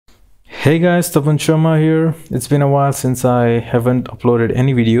Hey guys, Tapan Sharma here. It's been a while since I haven't uploaded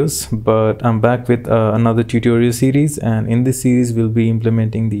any videos, but I'm back with another tutorial series, and in this series we'll be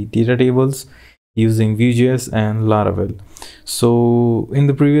implementing the data tables using Vue.js and Laravel. So in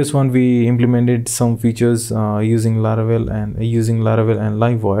the previous one we implemented some features using Laravel and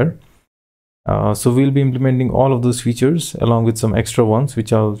Livewire. So we'll be implementing all of those features along with some extra ones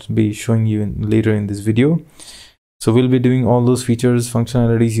which I'll be showing you later in this video. So we'll be doing all those features,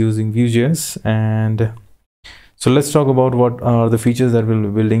 functionalities using Vue.js. And so let's talk about what are the features that we'll be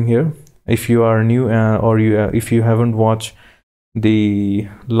building here. If you are new if you haven't watched the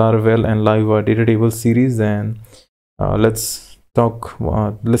Laravel and Livewire Datatables series, then let's talk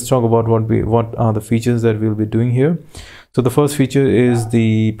about what are the features that we'll be doing here. So the first feature is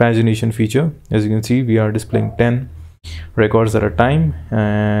the pagination feature. As you can see, we are displaying 10 records at a time,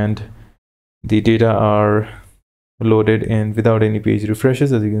 and the data are loaded in without any page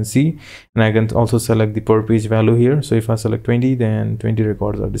refreshes, as you can see. And I can also select the per page value here. So if I select 20, then 20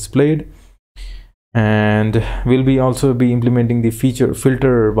 records are displayed. And we'll be also be implementing the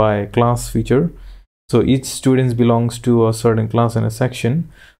filter by class feature. So each student belongs to a certain class in a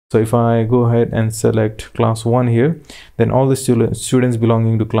section. So if I go ahead and select class 1 here, then all the students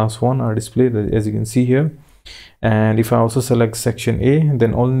belonging to class 1 are displayed, as you can see here. And if I also select section A,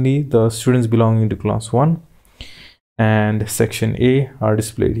 then only the students belonging to class 1 and section A are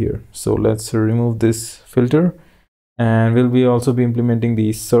displayed here. So let's remove this filter, and we'll be also be implementing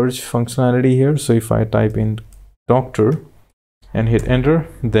the search functionality here. So if I type in doctor and hit enter,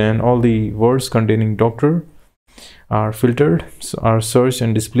 then all the words containing doctor are filtered, so are searched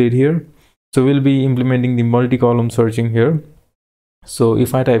and displayed here. So we'll be implementing the multi-column searching here. So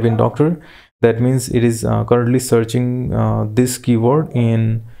if I type in doctor, that means it is currently searching this keyword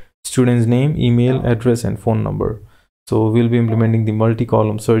in student's name, email, address, and phone number. So we'll be implementing the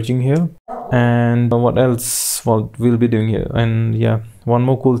multi-column searching here. And what else we'll be doing here? And yeah, one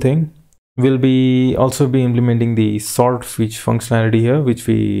more cool thing, we'll also be implementing the sort functionality here, which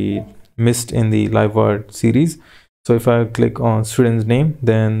we missed in the Livewire series. So if I click on student's name,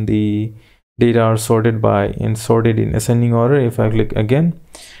 then the data are sorted in ascending order. If I click again,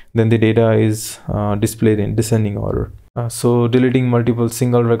 then the data is displayed in descending order. So deleting multiple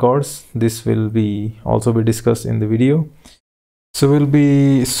single records, this will also be discussed in the video. So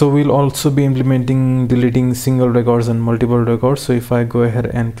we'll also be implementing deleting single records and multiple records. So if I go ahead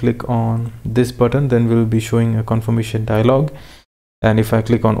and click on this button, then we'll be showing a confirmation dialog. And if I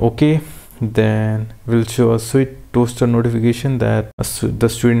click on OK, then we'll show a sweet toaster notification that the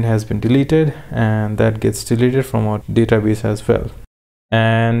student has been deleted, and that gets deleted from our database as well.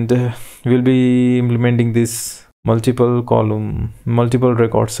 And we'll be implementing this multiple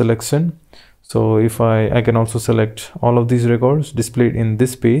record selection. So if I can also select all of these records displayed in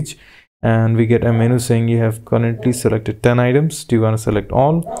this page, and we get a menu saying you have currently selected 10 items. Do you want to select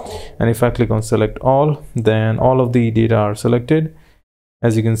all? And if I click on select all, then all of the data are selected.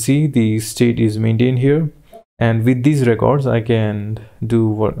 As you can see, the state is maintained here, and with these records I can do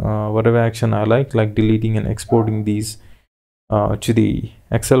whatever action I like deleting and exporting these to the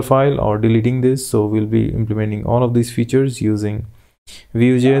Excel file, or deleting this. So we'll be implementing all of these features using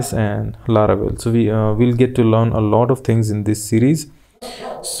Vue.js and Laravel. So we'll get to learn a lot of things in this series.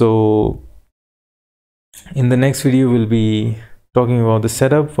 So in the next video we'll be talking about the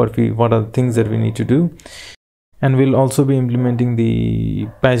setup, what are the things that we need to do, and we'll also be implementing the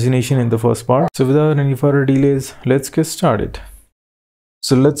pagination in the first part. So without any further delays, let's get started.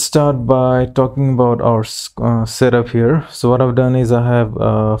 So let's start by talking about our setup here. So what I've done is I have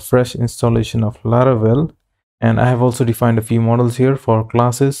a fresh installation of Laravel, and I have also defined a few models here for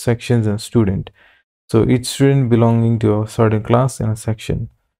classes, sections, and student. So each student belonging to a certain class in a section.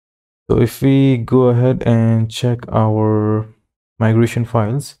 So if we go ahead and check our migration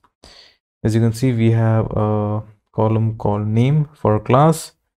files, as you can see, we have a column called name for a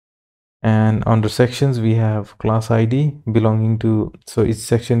class, and under sections we have class ID belonging to, so each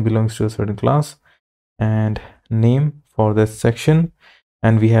section belongs to a certain class, and name for that section.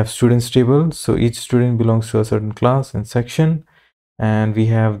 And we have students table, so each student belongs to a certain class and section, and we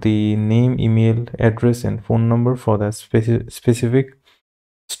have the name, email, address, and phone number for that specific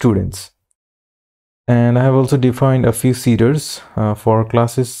students. And I have also defined a few seeders for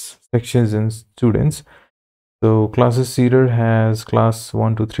classes, sections, and students. So classes seeder has class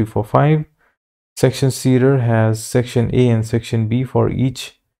 1, 2, 3, 4, 5. Section seeder has section A and section B for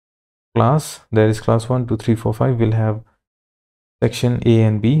each class. That is class 1, 2, 3, 4, 5 will have section A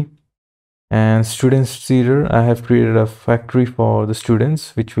and B. And students seeder, I have created a factory for the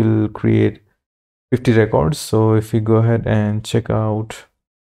students which will create 50 records. So if we go ahead and check out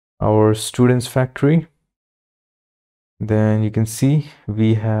our students factory. Then you can see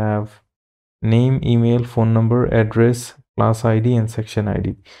we have name, email, phone number, address, class ID, and section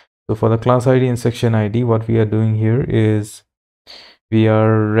ID. So for the class ID and section ID, what we are doing here is we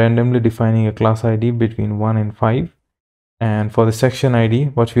are randomly defining a class ID between 1 and 5. And for the section ID,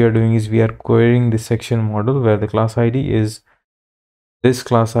 what we are doing is we are querying the section model where the class ID is this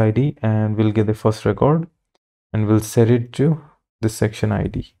class ID, and we'll get the first record and we'll set it to the section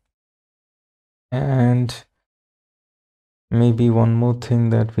ID. And maybe one more thing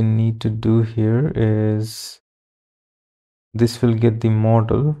that we need to do here is this will get the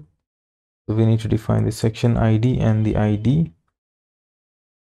model. So we need to define the section ID and the ID.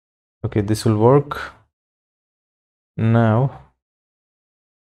 Okay, this will work. Now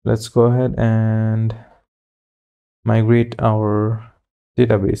let's go ahead and migrate our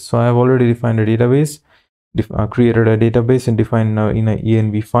database. So I have already defined a database, created a database and defined in an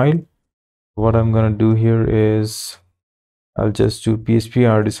env file. What I'm gonna do here is I'll just do php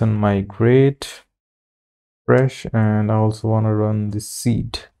artisan migrate fresh, and I also want to run the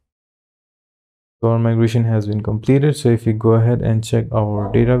seed. So our migration has been completed. So if you go ahead and check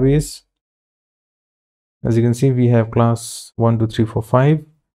our database, as you can see, we have class 1, 2, 3, 4, 5,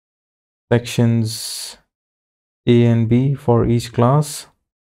 sections A and B for each class.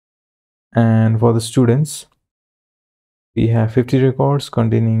 And for the students, we have 50 records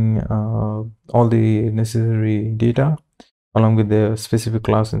containing all the necessary data along with the specific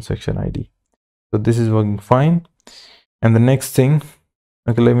class and section ID. So this is working fine. And the next thing,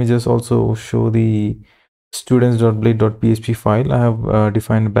 okay, let me just also show the students.blade.php file. I have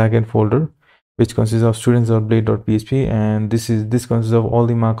defined a backend folder which consists of students.blade.php, and this consists of all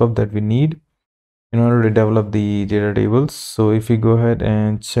the markup that we need in order to develop the data tables. So if we go ahead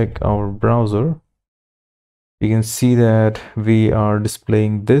and check our browser, you can see that we are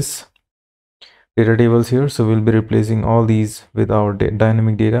displaying this data tables here. So we'll be replacing all these with our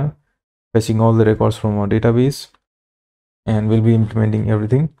dynamic data, fetching all the records from our database, and we'll be implementing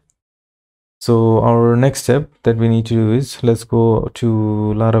everything. So our next step that we need to do is let's go to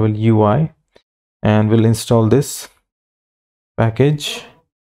Laravel UI and we'll install this package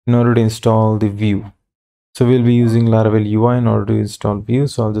in order to install the Vue. So we'll be using Laravel UI in order to install Vue.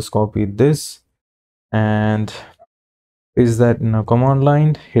 So I'll just copy this and paste that in a command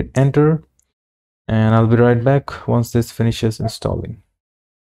line, hit enter, and I'll be right back once this finishes installing.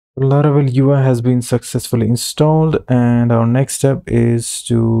 Laravel UI has been successfully installed, and our next step is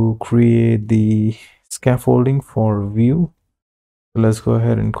to create the scaffolding for Vue. So let's go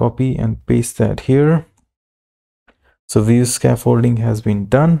ahead and copy and paste that here. So Vue scaffolding has been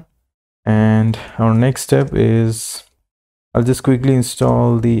done, and our next step is I'll just quickly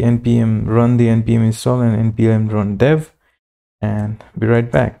install the npm run the npm install and npm run dev, and be right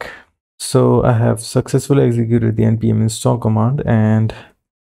back. So I have successfully executed the npm install command, and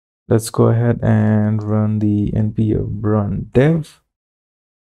let's go ahead and run the npm run dev,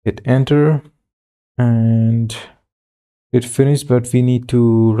 hit enter, and it finished, but we need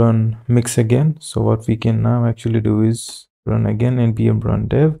to run mix again. So what we can now actually do is run again npm run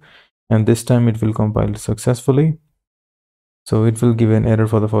dev, and this time it will compile successfully. So it will give an error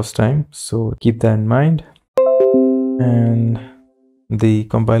for the first time, so keep that in mind. And the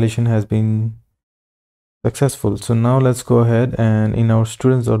compilation has been successful. So now let's go ahead and in our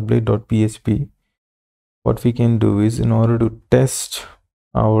students.blade.php, what we can do is, in order to test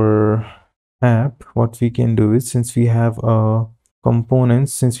our app, what we can do is, since we have a component,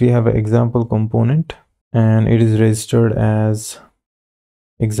 since we have an example component and it is registered as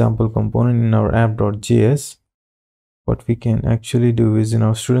example component in our app.js, what we can actually do is in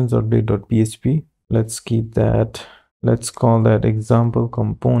our students.blade.php, let's keep that, let's call that example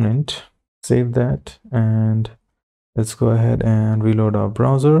component, save that, and let's go ahead and reload our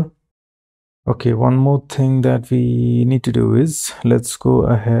browser. Okay, one more thing that we need to do is let's go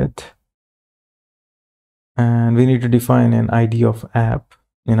ahead and we need to define an ID of app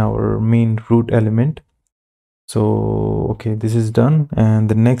in our main root element. So okay, this is done, and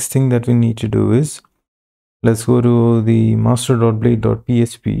the next thing that we need to do is let's go to the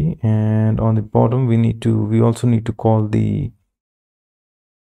master.blade.php, and on the bottom we also need to call the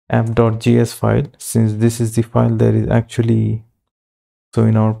app.js file, since this is the file that is actually, so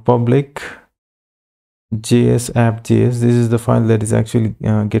in our public js app.js, this is the file that is actually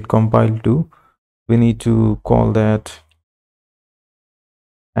get compiled to. We need to call that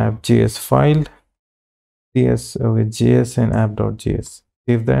app.js file, js with js and app.js.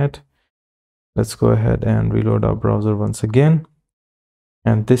 Save that. Let's go ahead and reload our browser once again,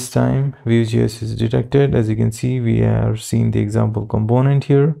 and this time Vue.js is detected. As you can see, we are seeing the example component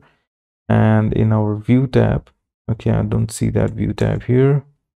here, And in our view tab, okay, I don't see that view tab here.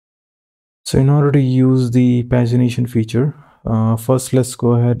 So in order to use the pagination feature, first let's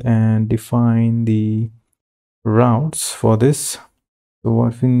go ahead and define the routes for this. So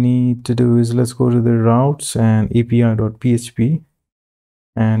what we need to do is let's go to the routes and api.php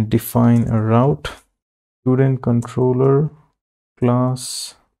and define a route, student controller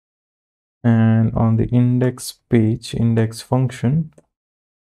class, and on the index page, index function.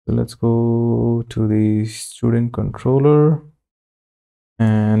 So let's go to the student controller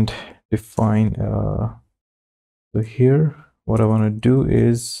and define so here what I want to do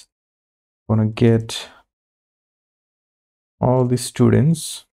is I want to get all the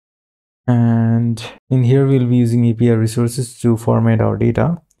students, and in here we'll be using API resources to format our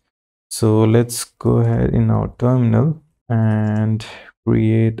data. So let's go ahead in our terminal and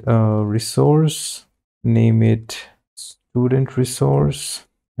create a resource, name it student resource,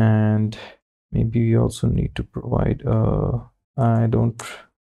 and maybe we also need to provide I don't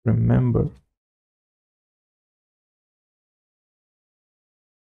remember.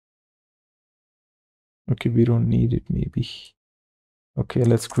 Okay, we don't need it maybe. Okay,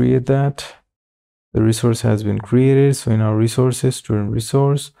 let's create that. The resource has been created. So in our resources, student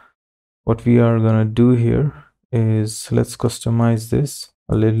resource, what we are gonna do here is let's customize this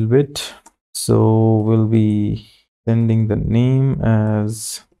a little bit. So we'll be sending the name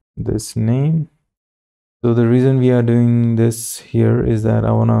as this name. So the reason we are doing this here is that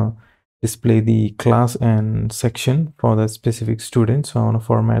I want to display the class and section for that specific student. So I want to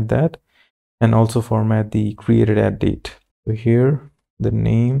format that and also format the created at date. So here, the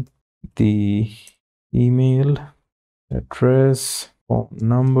name, the email address, phone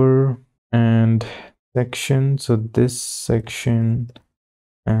number, and section. So this section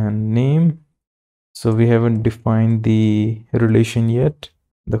and name. So we haven't defined the relation yet.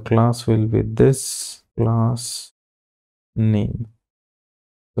 The class will be this class name.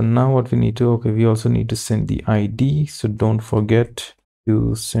 So now what we need to, okay, we also need to send the ID. So don't forget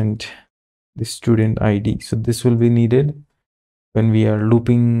to send the student ID. So this will be needed when we are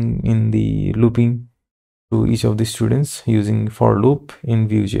looping to each of the students using for loop in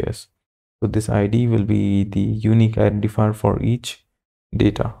Vue.js. So this ID will be the unique identifier for each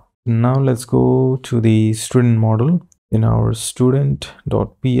data. Now let's go to the student model. In our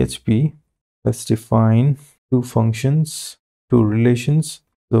student.php, let's define two functions, two relations.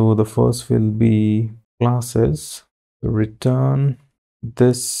 So the first will be classes. Return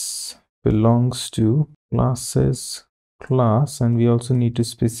this belongs to classes class, and we also need to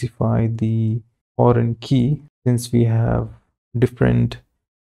specify the foreign key since we have different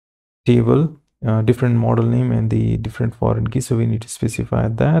table, different model name and the different foreign key. So we need to specify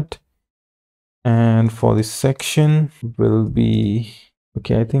that. And for this section will be,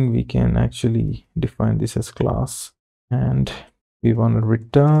 okay, I think we can actually define this as class, and we want to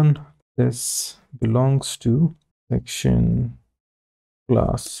return this belongs to section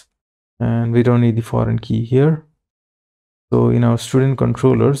class, and we don't need the foreign key here. So in our student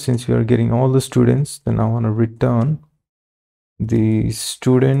controller, since we are getting all the students, then I want to return the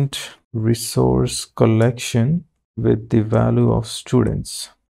student resource collection with the value of students.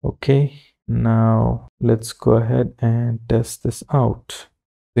 Okay, now let's go ahead and test this out.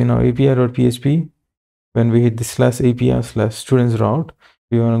 So in our api.php, when we hit the /api/students route,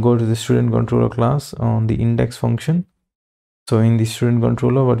 we want to go to the student controller class on the index function. So in the student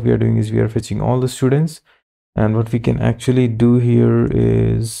controller, what we are doing is we are fetching all the students, and what we can actually do here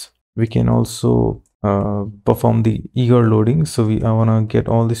is we can also perform the eager loading. So I want to get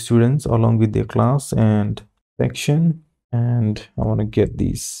all the students along with their class and section, and I want to get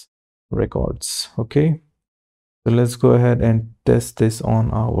these records. Okay, so let's go ahead and test this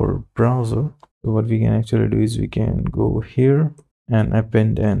on our browser. So what we can actually do is we can go here and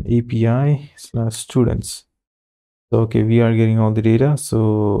append an API/students. So okay, we are getting all the data.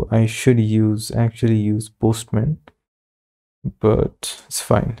 So I should actually use Postman, but it's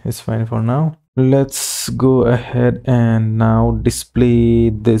fine for now. Let's go ahead and now display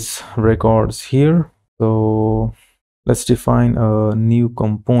this records here. So let's define a new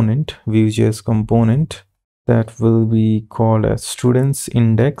component, Vue.js component, that will be called as students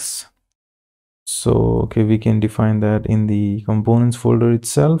index. So okay, we can define that in the components folder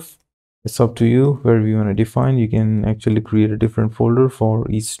itself. It's up to you where we want to define. You can actually create a different folder for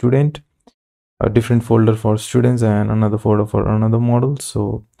each student, a different folder for students, and another folder for another model.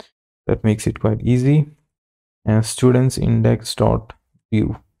 So that makes it quite easy. And students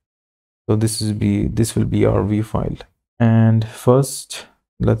index.view. So this will be our view file. And first,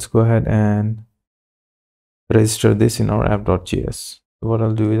 let's go ahead and register this in our app.js. What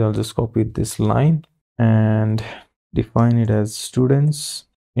I'll do is I'll just copy this line and define it as students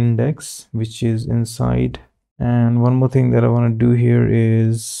index, which is inside. And one more thing that I want to do here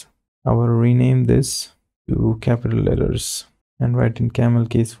is I want to rename this to capital letters and write in camel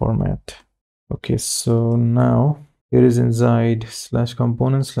case format. Okay, so now here is inside slash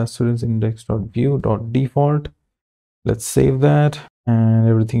components slash students index dot view dot default. Let's save that and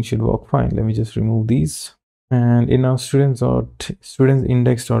everything should work fine. Let me just remove these. And in our students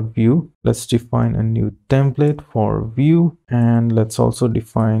index dot view, let's define a new template for view, and let's also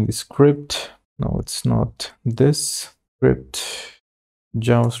define the script. No, it's not this script,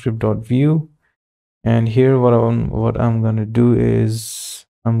 javascript dot view. And here what I'm gonna do is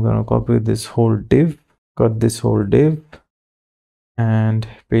I'm gonna copy this whole div, cut this whole div, and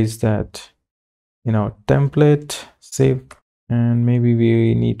paste that in our template, save. And maybe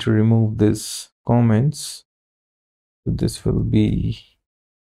we need to remove this comments. So this will be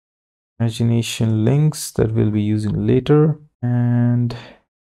pagination links that we'll be using later, and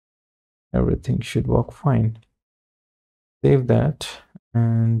everything should work fine. Save that.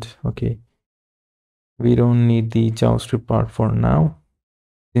 And okay, we don't need the JavaScript part for now,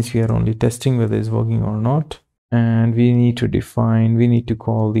 since we are only testing whether it's working or not. And we need to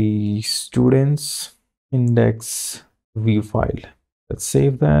call the students index view file. Let's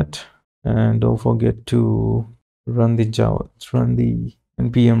save that, and don't forget to run the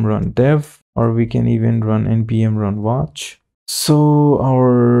npm run dev, or we can even run npm run watch. So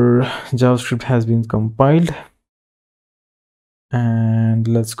our JavaScript has been compiled, and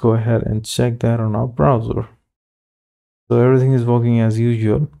let's go ahead and check that on our browser. So everything is working as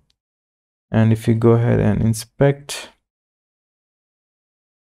usual. And if you go ahead and inspect,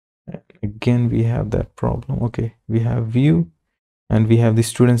 again we have that problem. Okay, we have view and we have the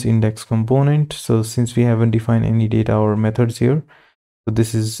students index component. So since we haven't defined any data or methods here, so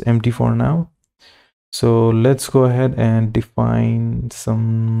this is empty for now. So let's go ahead and define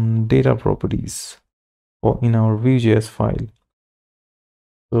some data properties in our Vue.js file.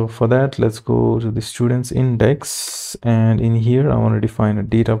 So for that, let's go to the students index, and in here I want to define a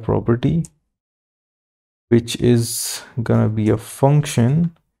data property, which is gonna be a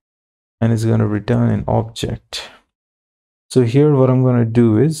function and it's gonna return an object. So here what I'm gonna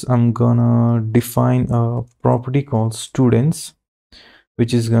do is I'm gonna define a property called students,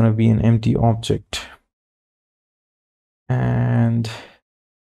 which is gonna be an empty object. And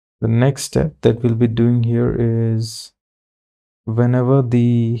the next step that we'll be doing here is whenever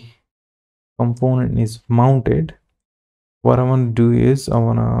the component is mounted, what I want to do is I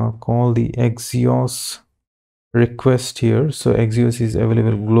want to call the Axios request here. So Axios is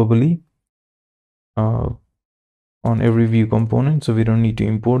available globally on every Vue component, so we don't need to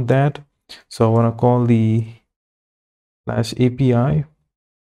import that. So I want to call the /API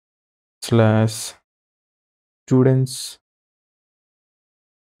 /students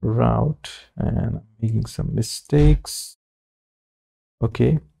route, and I'm making some mistakes.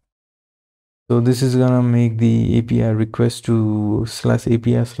 Okay, so this is gonna make the API request to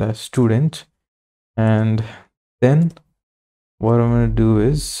 /API/student, and then what I'm gonna do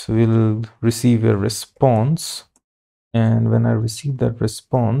is we'll receive a response, and when I receive that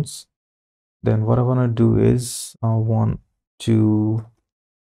response, then what I want to do is I want to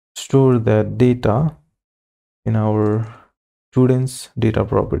store that data in our students data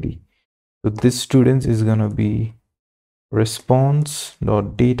property. So this students is gonna be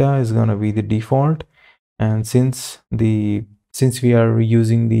response.data is gonna be the default, and since we are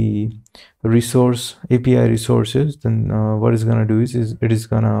using the resource API resources, then what it's gonna do is it is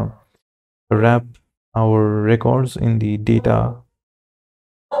gonna wrap our records in the data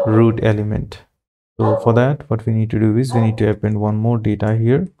root element. So for that, what we need to do is we need to append one more data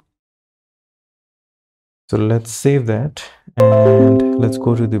here. So let's save that, and let's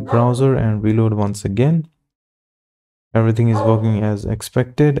go to the browser and reload once again. Everything is working as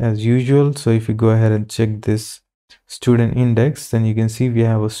expected, as usual. So if you go ahead and check this student index, then you can see we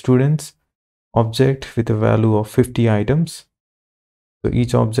have a students object with a value of 50 items. So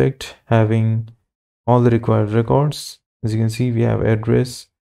each object having all the required records. As you can see, we have address,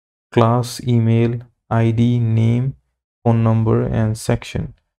 class, email, ID, name, phone number, and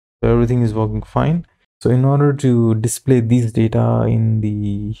section. So everything is working fine. So in order to display these data in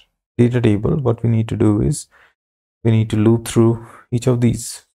the data table, what we need to do is we need to loop through each of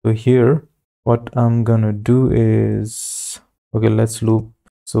these. So here, what I'm gonna do is, okay, let's loop.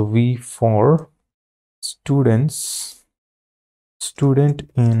 So v for students, student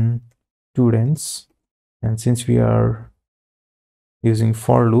in students, and since we are using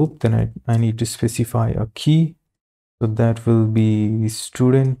for loop, then I need to specify a key. So that will be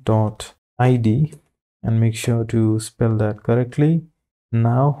student.id, and make sure to spell that correctly.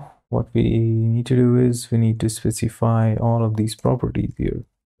 Now what we need to do is we need to specify all of these properties here.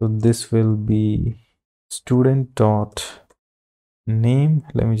 So this will be student.name.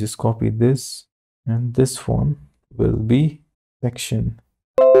 Let me just copy this, and this one will be section.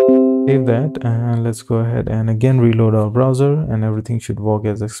 Save that, and let's go ahead and again reload our browser, and everything should work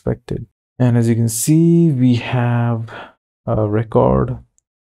as expected. And as you can see, we have a record,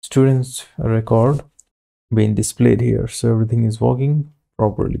 students record being displayed here. So everything is working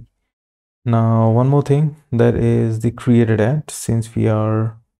properly. Now one more thing, that is the created at. We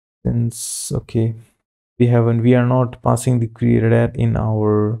are not passing the created at in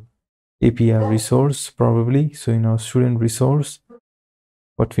our API resource probably. So in our student resource,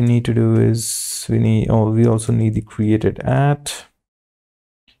 what we need to do is we also need the created at,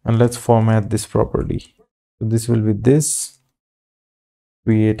 and let's format this properly. So this will be this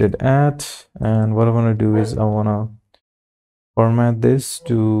created at, and what I want to do is I want to format this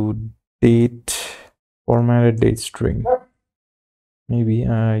to formatted date string. Maybe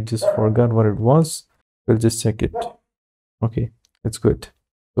I just forgot what it was. We'll just check it. Okay, it's good.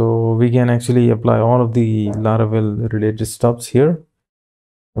 So we can actually apply all of the Laravel related stuffs here,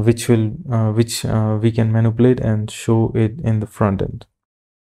 which we can manipulate and show it in the front end.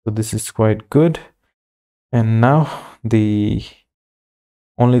 So this is quite good. And now the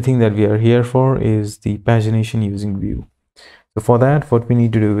only thing that we are here for is the pagination using Vue. So for that, what we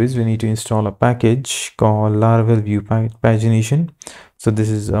need to do is we need to install a package called Laravel Vue Pagination. So this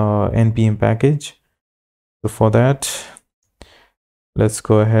is a npm package. So for that, let's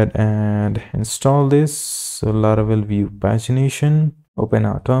go ahead and install this. So Laravel Vue Pagination, open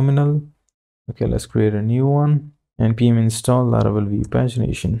our terminal. Okay, let's create a new one. npm install Laravel Vue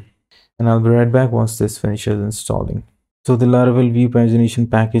Pagination. And I'll be right back once this finishes installing. So the Laravel Vue Pagination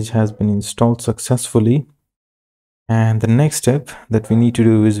package has been installed successfully. And the next step that we need to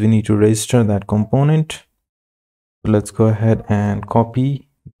do is we need to register that component. So let's go ahead and copy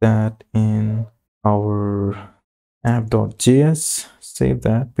that in our app.js, save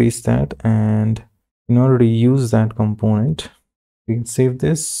that, paste that, and in order to use that component, we can save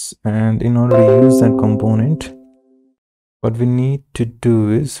this. And in order to use that component, what we need to do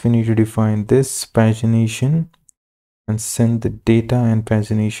is we need to define this pagination and send the data and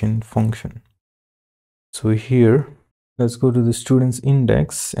pagination function. So here, let's go to the students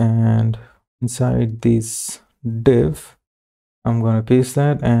index, and inside this div, I'm going to paste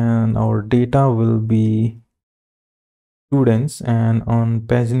that, and our data will be students. And on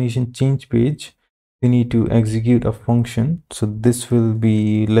pagination change page, we need to execute a function. So this will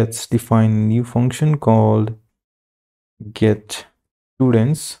be, let's define a new function called get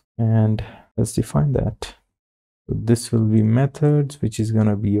students, and let's define that. So this will be methods, which is going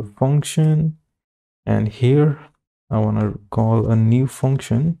to be a function. And here I want to call a new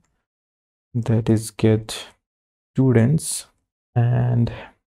function that is get students, and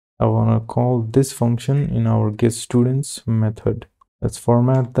I want to call this function in our get students method. Let's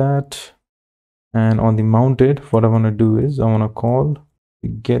format that. And on the mounted, what I want to do is I want to call the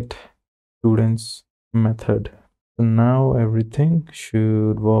get students method. So now everything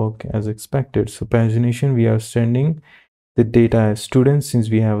should work as expected. So pagination, we are sending the data as students, since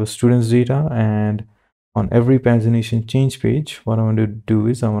we have a students data. And on every pagination change page, what I want to do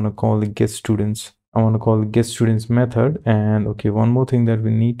is I want to call the get students. I want to call the get students method. And okay, one more thing that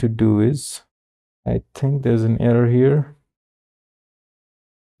we need to do is, I think there's an error here.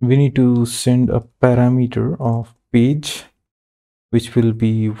 We need to send a parameter of page, which will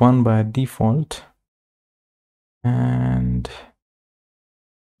be 1 by default. And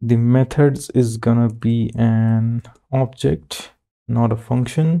the methods is gonna be an object, not a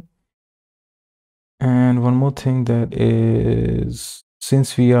function. And one more thing, that is,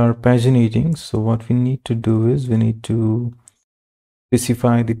 since we are paginating, so what we need to do is we need to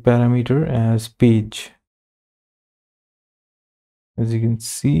specify the parameter as page. As you can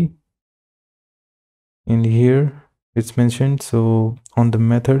see in here, it's mentioned. So on the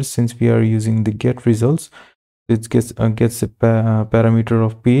method, since we are using the get results, it gets a parameter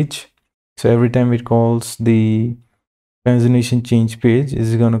of page. So every time it calls the pagination change page,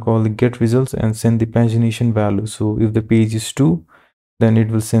 is going to call the get results and send the pagination value. So if the page is 2, then it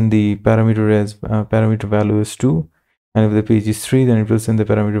will send the parameter as parameter value is 2. And if the page is 3, then it will send the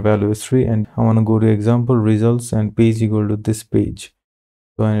parameter value as 3. And I want to go to example results and page equal to this page.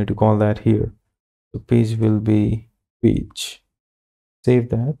 So I need to call that here. So page will be page. Save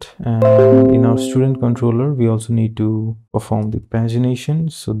that. And in our student controller, we also need to perform the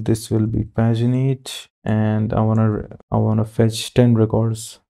pagination. So this will be paginate and I wanna fetch 10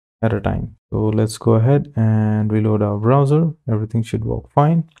 records at a time. So let's go ahead and reload our browser. Everything should work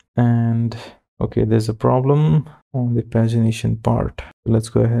fine. And okay, there's a problem on the pagination part. So let's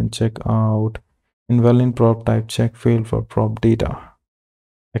go ahead and check out invalid prop type check failed for prop data.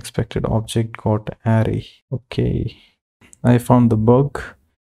 Expected object got array. Okay, I found the bug.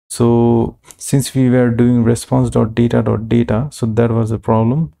 So since we were doing response.data.data, so that was the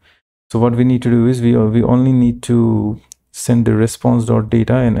problem. So what we need to do is we only need to send the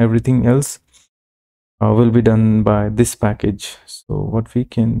response.data, and everything else will be done by this package. So what we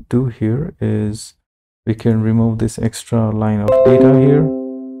can do here is we can remove this extra line of data here.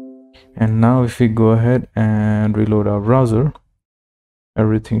 And now if we go ahead and reload our browser,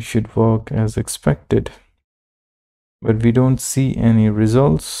 everything should work as expected. But we don't see any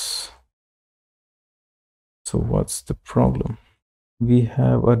results. So what's the problem? We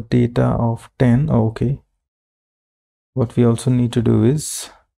have a data of 10. Okay. What we also need to do is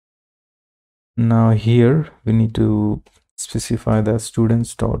now here we need to specify the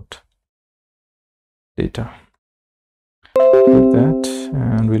students dot data like that,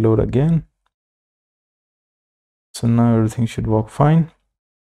 and reload again. So now everything should work fine.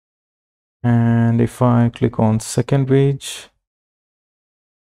 And if I click on second page,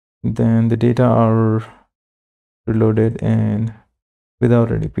 then the data are reloaded and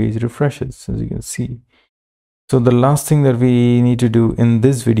without any page refreshes, as you can see. So the last thing that we need to do in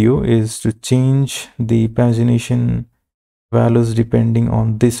this video is to change the pagination values depending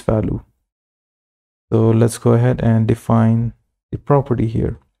on this value. So let's go ahead and define the property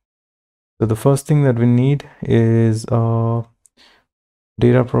here. So the first thing that we need is a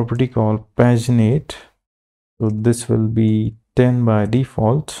data property called paginate. So this will be 10 by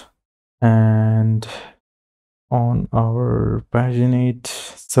default, and on our paginate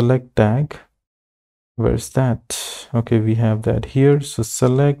select tag, where's that? Okay, we have that here. So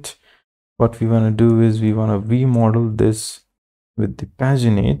select, what we want to do is we want to v-model this with the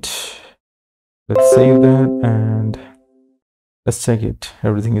paginate. Let's save that and let's check it.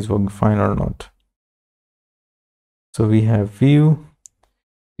 Everything is working fine or not. So we have view,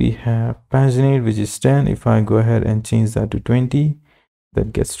 we have paginate, which is 10. If I go ahead and change that to 20,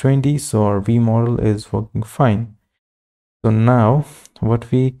 that gets 20. So our v model is working fine. So now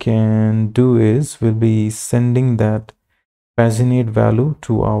what we can do is we'll be sending that paginate value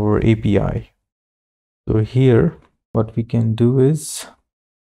to our API. So here what we can do is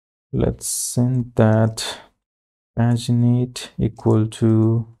let's send that paginate equal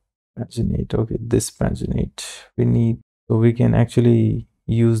to paginate. Okay, this paginate we need, so we can actually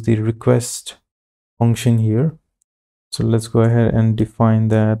use the request function here. So let's go ahead and define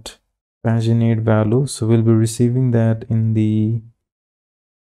that paginate value. So we'll be receiving that in the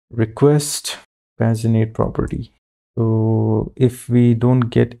request paginate property. So if we don't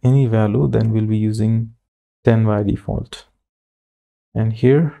get any value, then we'll be using 10 by default. And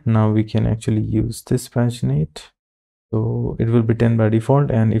here now we can actually use this paginate. So it will be 10 by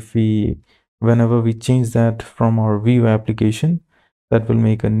default, and if we whenever we change that from our Vue application, that will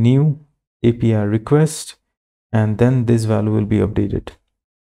make a new API request, and then this value will be updated,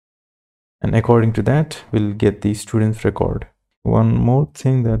 and according to that we'll get the students record. One more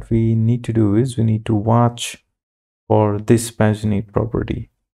thing that we need to do is we need to watch for this paginate property.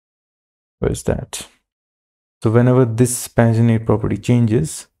 Where's that? So whenever this paginate property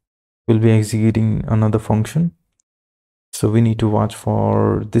changes, we'll be executing another function. So we need to watch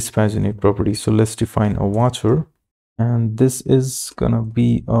for this paginate property. So let's define a watcher, and this is gonna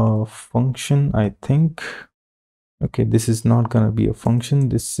be a function, I think. Okay, this is not gonna be a function,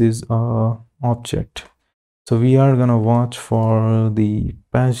 this is a object. So we are gonna watch for the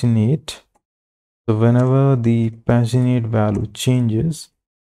paginate. So whenever the paginate value changes,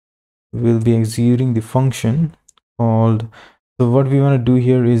 we'll be executing the function called, so what we want to do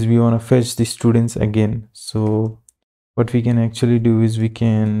here is we want to fetch the students again. So what we can actually do is we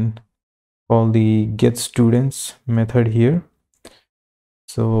can call the get students method here.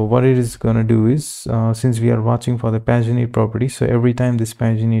 So what it is going to do is since we are watching for the paginate property, so every time this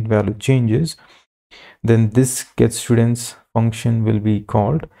paginate value changes, then this get students function will be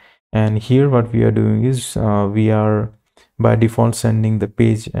called. And here what we are doing is we are by default sending the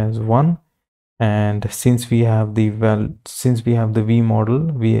page as 1, and since we have the v model,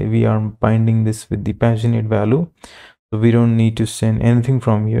 we are binding this with the paginate value, so we don't need to send anything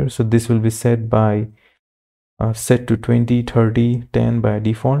from here. So this will be set by set to 20, 30, 10 by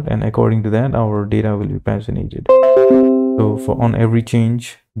default, and according to that our data will be paginated. So for on every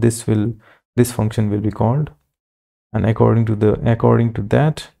change, this function will be called, and according to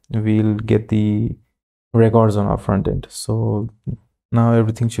that we'll get the records on our front end. So now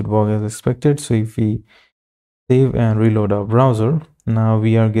everything should work as expected. So if we save and reload our browser, now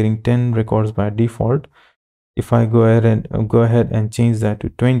we are getting 10 records by default. If I go ahead and change that to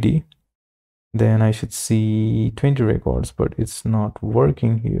 20, then I should see 20 records, but it's not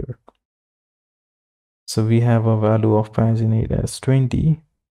working here. So we have a value of paginate as 20,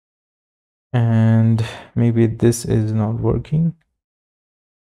 and maybe this is not working.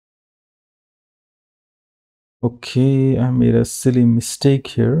 Okay, I made a silly mistake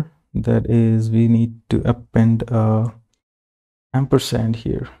here. That is, we need to append a ampersand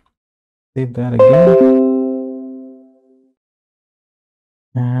here. Save that again.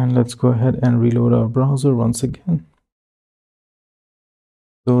 And let's go ahead and reload our browser once again.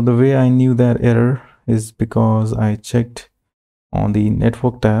 So the way I knew that error is because I checked on the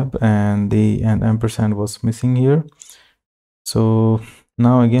network tab and an ampersand was missing here. So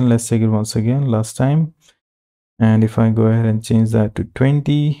now again, let's check it once again, last time. And if I go ahead and change that to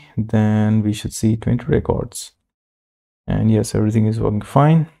 20, then we should see 20 records. And yes, everything is working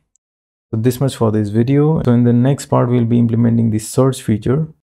fine. So this much for this video. So in the next part, we'll be implementing the search feature.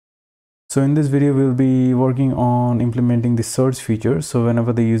 So in this video, we'll be working on implementing the search feature. So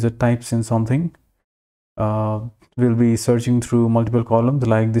whenever the user types in something, we'll be searching through multiple columns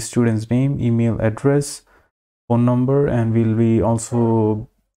like the student's name, email address, phone number, and we'll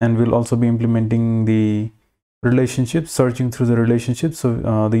also be implementing the relationships, searching through the relationships.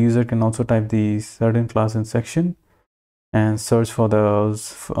 So the user can also type the certain class and section and search for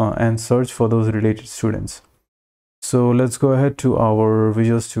those related students. So let's go ahead to our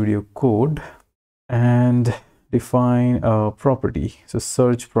Visual Studio Code and define a property. So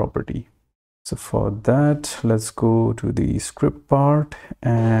search property. So for that, let's go to the script part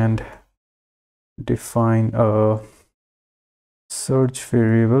and define a search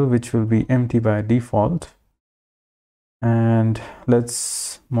variable which will be empty by default. And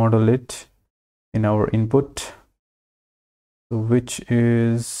let's model it in our input. So which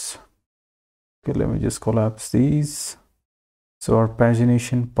is, okay, let me just collapse these. So our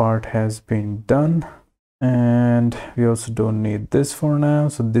pagination part has been done, and we also don't need this for now.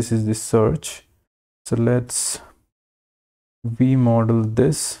 So this is the search. So let's model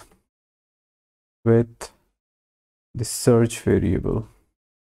this with the search variable.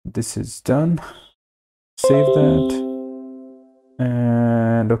 This is done. Save that.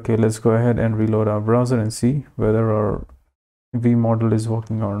 And okay, let's go ahead and reload our browser and see whether our V model is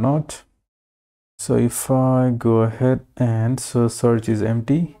working or not. So if I go ahead and search is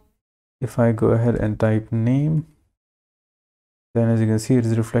empty. If I go ahead and type name, then as you can see, it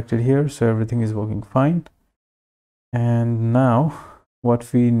is reflected here. So everything is working fine. And now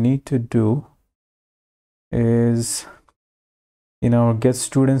what we need to do is in our get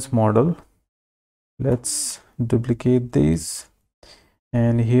students model, let's duplicate these.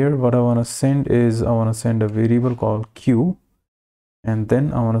 And here what I want to send is I want to send a variable called q, and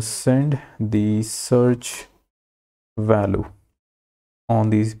then I want to send the search value on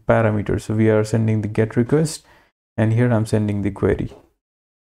these parameters. So we are sending the get request, and here I'm sending the query.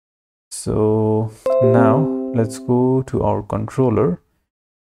 So now let's go to our controller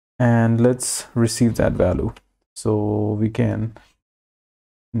and let's receive that value. So we can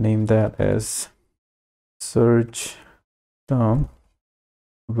name that as search term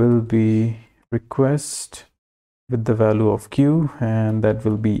will be request with the value of q, and that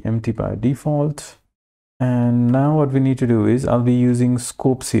will be empty by default. And now what we need to do is I'll be using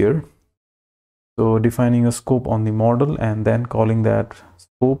scopes here. So defining a scope on the model and then calling that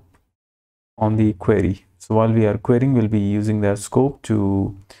scope on the query. So while we are querying, we'll be using that scope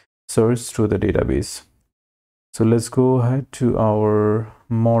to search through the database. So let's go ahead to our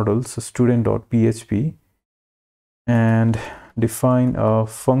model, so student.php, and define a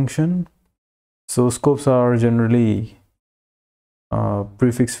function. So scopes are generally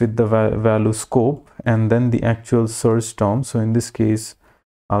prefixed with the value scope and then the actual search term. So in this case,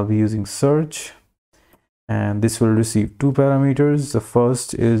 I'll be using search, and this will receive two parameters. The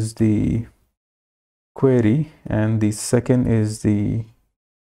first is the query and the second is the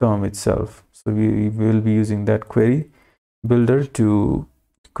term itself. So we will be using that query builder to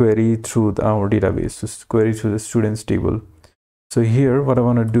query through our database, so query through the students table. So here what I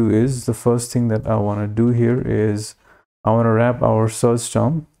want to do is, the first thing that I want to do here is I want to wrap our search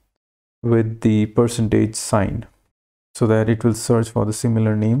term with the percentage sign so that it will search for the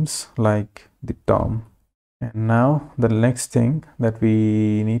similar names like the term. And now the next thing that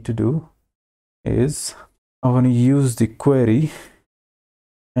we need to do is I want to use the query,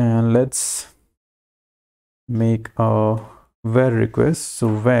 and let's make a where request. So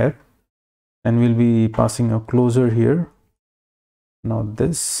where and we'll be passing a closure here, not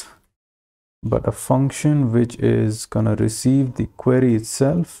this, but a function which is gonna receive the query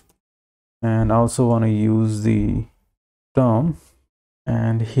itself. And I also want to use the term.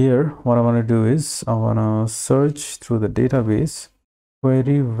 And here what I want to do is I want to search through the database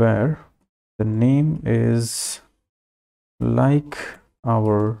query where the name is like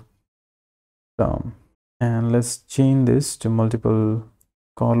our term. And let's chain this to multiple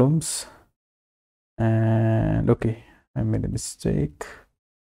columns. And okay, I made a mistake.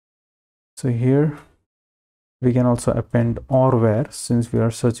 So here we can also append or where, since we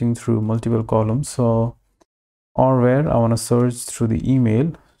are searching through multiple columns. So or where I want to search through the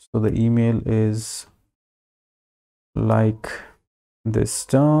email. So the email is like this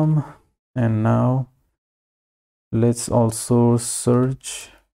term. And now let's also search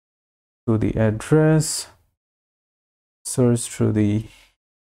through the address, search through the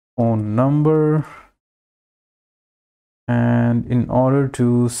phone number. And in order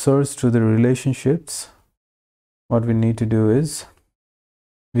to search through the relationships, what we need to do is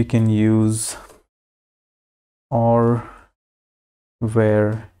we can use or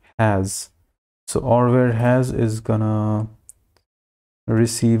where has. So or where has is gonna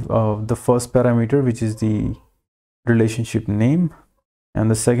receive the first parameter, which is the relationship name, and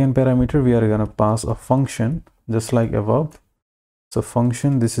the second parameter we are gonna pass a function just like above. So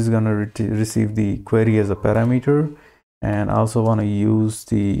function, this is gonna receive the query as a parameter, and I also want to use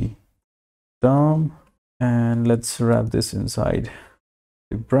the term. And let's wrap this inside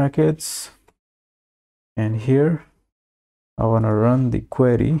the brackets, and here I want to run the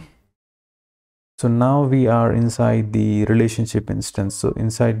query. So now we are inside the relationship instance, so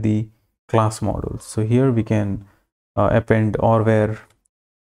inside the class model. So here we can append or where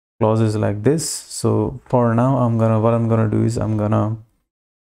clauses like this. So for now what I'm gonna do is I'm gonna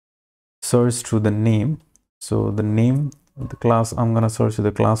search through the name. So the name of the class, I'm gonna search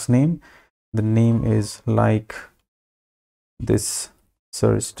the class name. The name is like this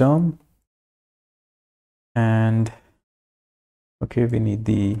search term. And okay, we need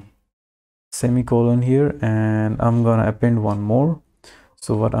the semicolon here, and I'm gonna append one more.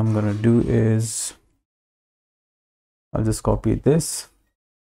 So what I'm gonna do is I'll just copy this,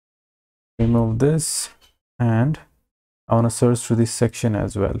 remove this, and I want to search through this section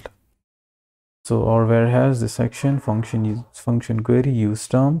as well. So or where has the section function query use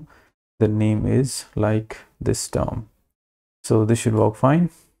term, the name is like this term. So this should work fine.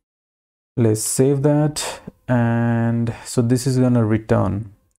 Let's save that. And so this is gonna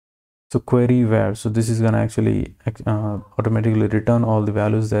return, so query where, so this is gonna actually automatically return all the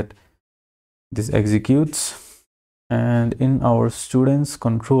values that this executes. And in our students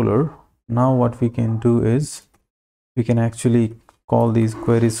controller, now what we can do is we can actually call these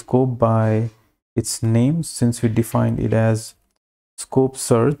query scope by its name, since we defined it as scope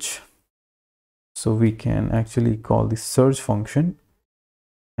search. So we can actually call the search function,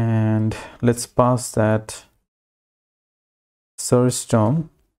 and let's pass that search term.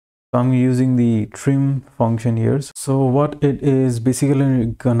 So I'm using the trim function here. So what it is basically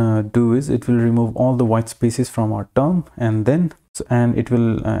gonna do is it will remove all the white spaces from our term, and then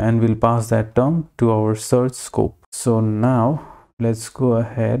we'll pass that term to our search scope. So now let's go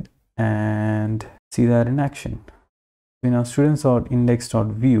ahead and see that in action. In our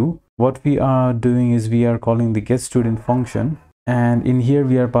students.index.view, what we are doing is we are calling the getStudent function, and in here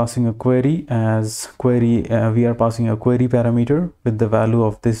we are passing a query as query. We are passing a query parameter with the value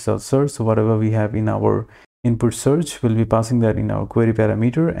of this search. So whatever we have in our input search, we'll be passing that in our query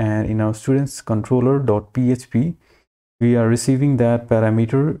parameter, and in our students controller.php, we are receiving that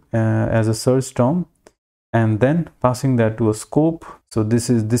parameter as a search term, and then passing that to a scope. So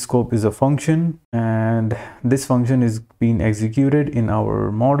this scope is a function, and this function is being executed in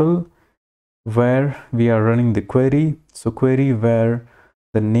our model where we are running the query. So query where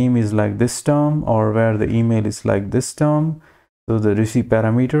the name is like this term, or where the email is like this term. So the receive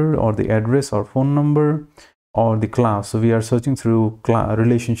parameter, or the address or phone number, or the class. So we are searching through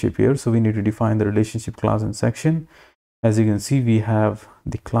relationship here, so we need to define the relationship class and section. As you can see, we have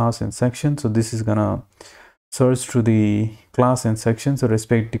the class and section. So this is gonna search through the class and section, so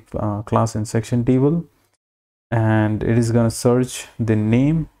respective class and section table, and it is gonna search the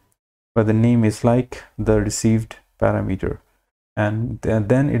name where the name is like the received parameter, and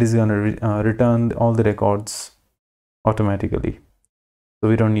then it is gonna return all the records automatically. So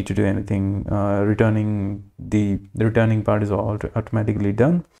we don't need to do anything. The returning part is all automatically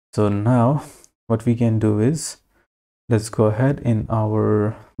done. So now what we can do is let's go ahead in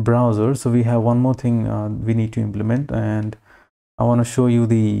our browser. So we have one more thing we need to implement, and I want to show you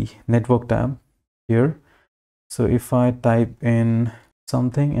the network tab here. So if I type in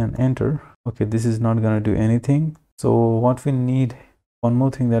something and enter, okay, this is not going to do anything. So what we need, one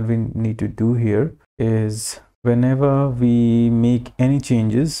more thing that we need to do here is whenever we make any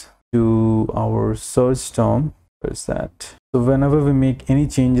changes to our search term, where's that? So whenever we make any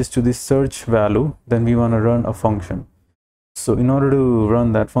changes to the search value, then we want to run a function. So in order to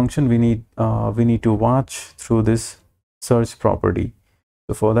run that function, we need to watch through this search property.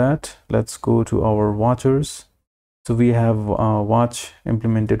 So for that, let's go to our watchers. So we have watch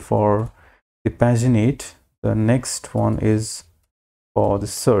implemented for the paginate. The next one is for the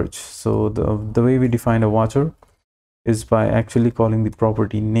search. So the way we define a watcher is by actually calling the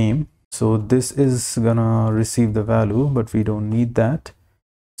property name. So this is gonna receive the value, but we don't need that.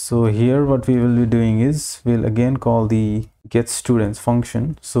 So here what we will be doing is we'll again call the getStudents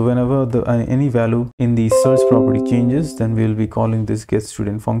function. So whenever any value in the search property changes, then we'll be calling this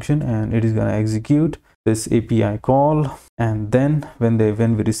getStudent function, and it is going to execute this API call. And then when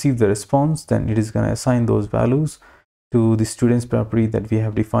we receive the response, then it is going to assign those values to the students property that we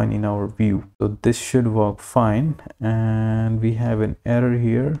have defined in our view. So this should work fine. And we have an error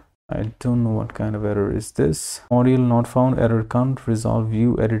here. I don't know what kind of error is this. Module not found, error can't resolve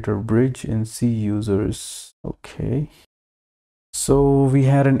view editor bridge in C users. Okay. So we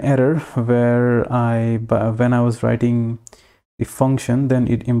had an error where when I was writing the function, then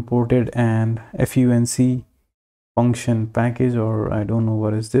it imported an func function package, or I don't know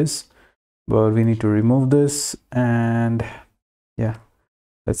what is this, but we need to remove this. And yeah,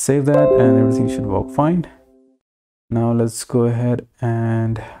 let's save that and everything should work fine. Now let's go ahead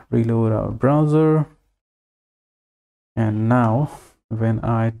and reload our browser. And now when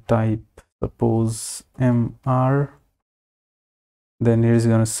I type suppose mr, then it is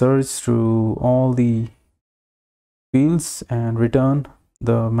going to search through all the fields and return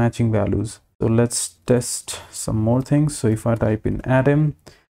the matching values. So let's test some more things. So if I type in Adam,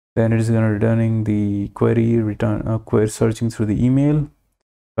 then it is going to returning the query query searching through the email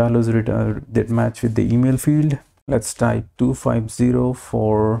values that match with the email field. Let's type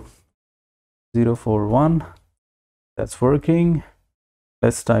 2504041. That's working.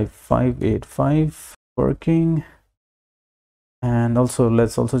 Let's type 585, working. And also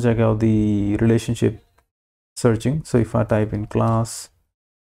let's also check out the relationship searching. So if I type in class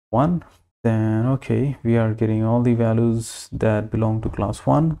 1, then okay, we are getting all the values that belong to class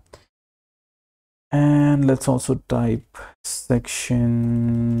 1. And let's also type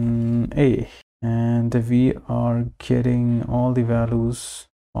section A, and we are getting all the values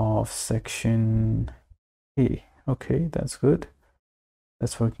of section A. Okay, that's good.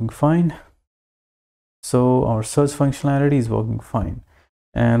 That's working fine. So our search functionality is working fine.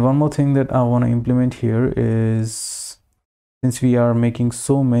 And one more thing that I want to implement here is, since we are making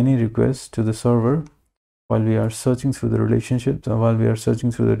so many requests to the server while we are searching through the relationships, or while we are searching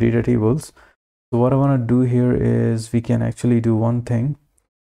through the data tables, so what I want to do here is we can actually do one thing,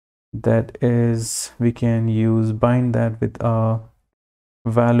 that is we can bind that with a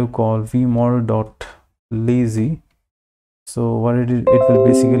value called vmodel.lazy. So what it will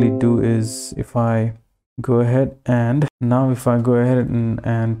basically do is, if I go ahead and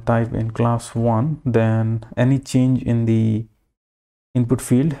type in class 1, then any change in the input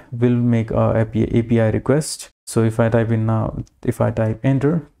field will make a API request. So if I type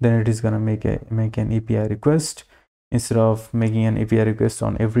enter, then it is going to make an API request instead of making an API request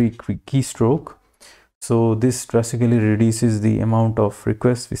on every keystroke. So this drastically reduces the amount of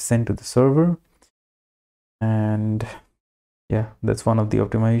requests we send to the server. And yeah, that's one of the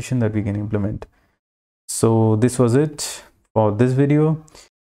optimization that we can implement. So this was it for this video.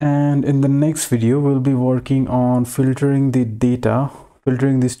 And in the next video, we'll be working on filtering the data,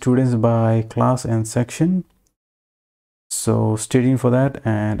 filtering the students by class and section. So stay tuned for that,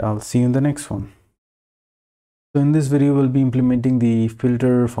 and I'll see you in the next one. So in this video, we'll be implementing the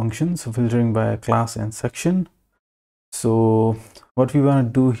filter function, so filtering by class and section. So what we want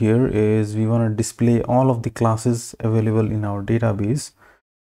to do here is we want to display all of the classes available in our database.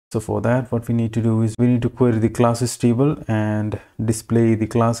 So for that, what we need to do is we need to query the classes table and display the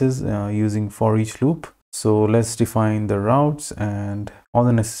classes using for each loop. So let's define the routes and all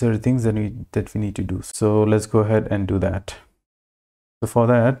the necessary things that we need to do. So let's go ahead and do that. So for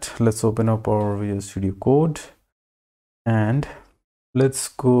that, let's open up our Visual Studio Code, and let's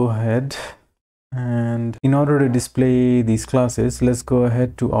go ahead, and in order to display these classes, let's go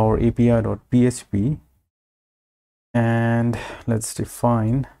ahead to our api.php, and let's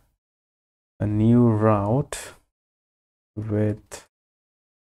define a new route with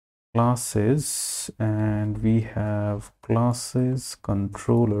classes, and we have classes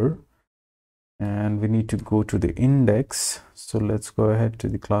controller, and we need to go to the index. So let's go ahead to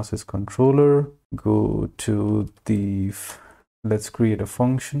the classes controller, go to the, let's create a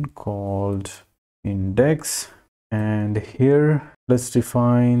function called index, and here let's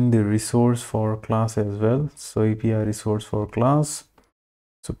define the resource for class as well. So API resource for class,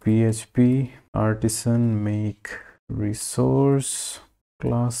 so PHP artisan make resource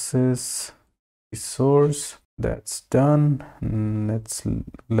classes resource. That's done.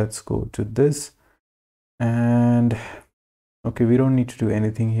 Let's go to this, and okay, we don't need to do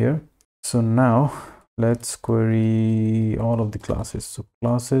anything here. So now let's query all of the classes. So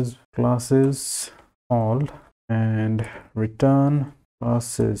classes all, and return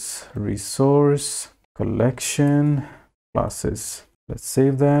classes resource collection classes. Let's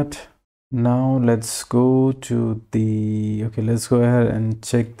save that. Now let's go to the, okay, let's go ahead and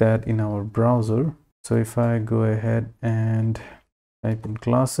check that in our browser. So if I go ahead and type in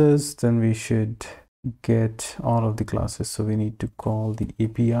classes, then we should get all of the classes. So we need to call the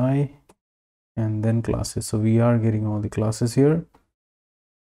API and then classes. So we are getting all the classes here.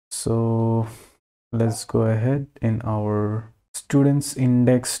 So let's go ahead in our students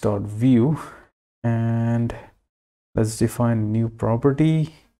index.view, and let's define a new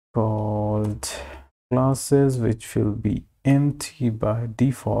property called classes, which will be empty by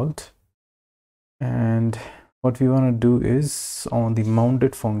default. And what we want to do is, on the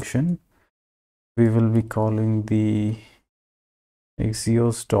mounted function, we will be calling the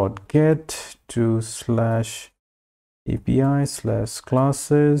axios.get to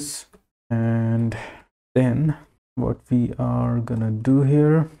 /API/classes, and then what we are gonna do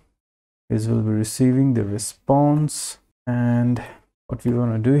here is we'll be receiving the response, and what we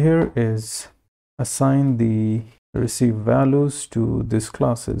want to do here is assign the receive values to these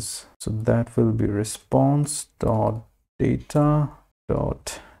classes. So that will be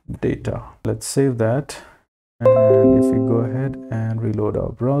response.data.data. Let's save that, and if we go ahead and reload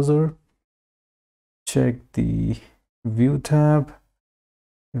our browser, check the view tab,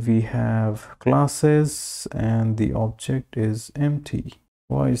 we have classes and the object is empty.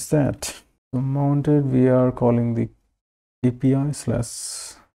 Why is that? So mounted, we are calling the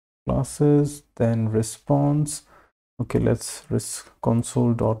API/classes, then response. Okay, let's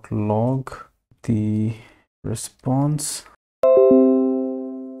console.log the response.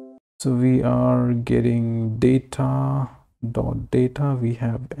 So we are getting data.data. We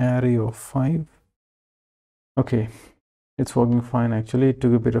have array of 5. Okay, it's working fine. Actually, it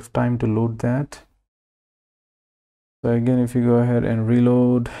took a bit of time to load that. So again, if you go ahead and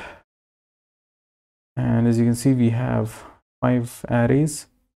reload, and as you can see, we have 5 arrays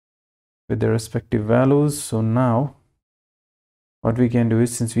with their respective values. So now what we can do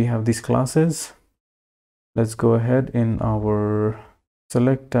is, since we have these classes, let's go ahead in our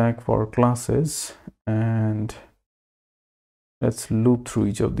select tag for classes, and let's loop through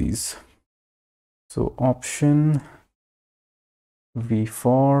each of these. So option v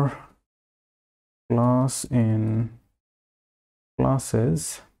for class in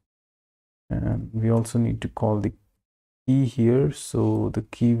classes, and we also need to call the key here. So the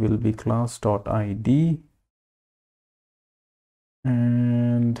key will be class.id,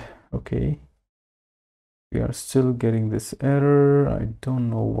 and okay, we are still getting this error. I don't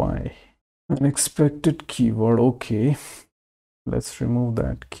know why. Unexpected keyword. Okay, let's remove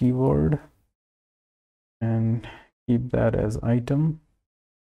that keyword and keep that as item,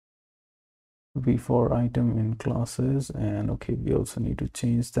 v for item in classes. And okay, we also need to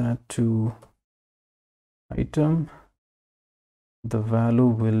change that to item. The value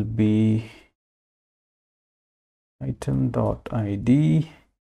will be item.id,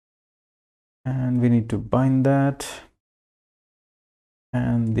 and we need to bind that,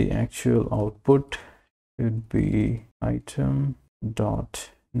 and the actual output should be item.name.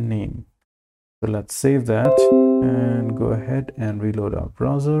 So let's save that and go ahead and reload our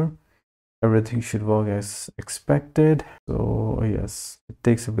browser. Everything should work as expected. So yes, it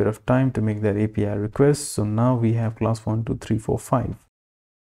takes a bit of time to make that API request. So now we have class 1, 2, 3, 4, 5.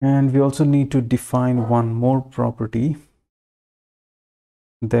 And we also need to define one more property,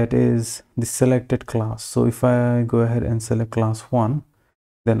 that is the selected class. So if I go ahead and select class 1,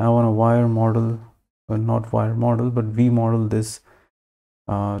 then I want to wire model, well, not wire model, but v model this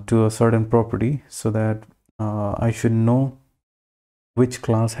to a certain property, so that I should know which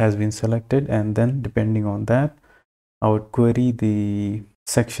class has been selected, and then depending on that I would query the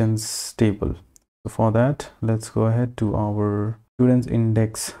sections table. So for that, let's go ahead to our students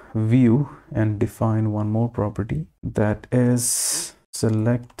index view and define one more property, that is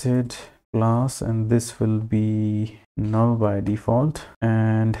selected class, and this will be null by default.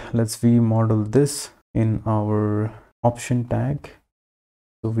 And let's vmodel this in our option tag.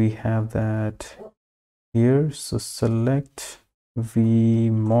 So we have that here. So select, we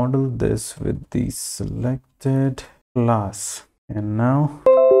model this with the selected class. And now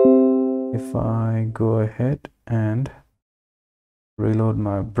if I go ahead and reload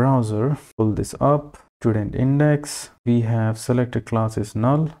my browser, pull this up, student index, we have selected class is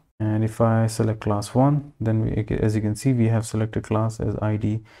null. And if I select class 1, then as you can see, we have selected class as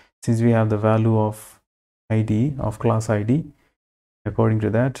ID. Since we have the value of ID, of class ID, according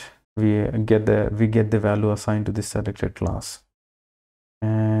to that, we get the value assigned to this selected class.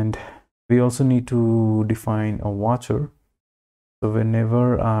 And we also need to define a watcher. So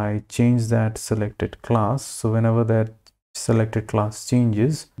whenever I change that selected class, so whenever that selected class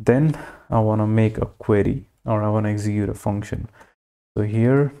changes, then I want to make a query, or I want to execute a function. So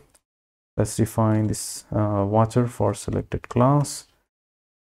here, let's define this watcher for selected class,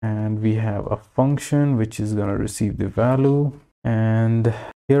 and we have a function which is going to receive the value. And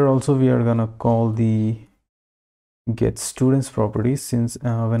here also we are going to call the get students property, since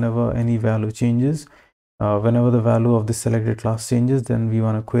whenever any value changes, whenever the value of the selected class changes, then we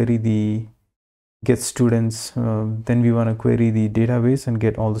want to query the get students, then we want to query the database and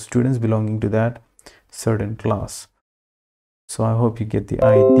get all the students belonging to that certain class. So I hope you get the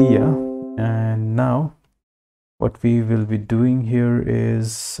idea. And now what we will be doing here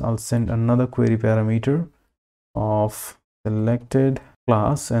is I'll send another query parameter of selected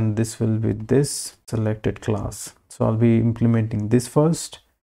class, and this will be this selected class. So I'll be implementing this first,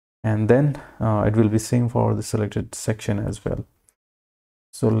 and then it will be same for the selected section as well.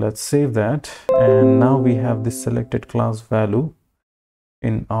 So let's save that. And now we have this selected class value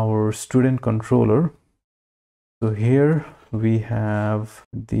in our student controller. So here we have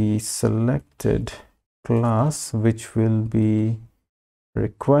the selected class, which will be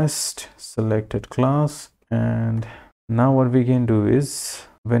request selected class. And now what we can do is,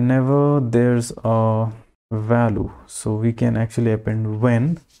 whenever there's a value, so we can actually append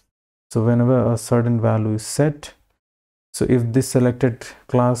when. So whenever a certain value is set, so if this selected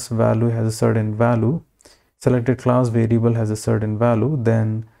class value has a certain value, selected class variable has a certain value,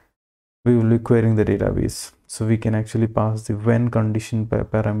 then we will be querying the database. So we can actually pass the when condition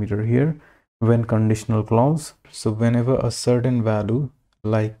parameter here, when conditional clause. So whenever a certain value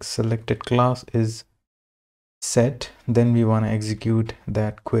like selected class is set, then we want to execute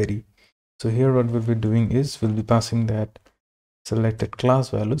that query. So here what we'll be doing is we'll be passing that selected class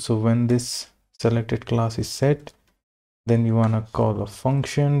value. So when this selected class is set, then you want to call a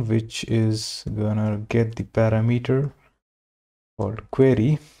function which is gonna get the parameter called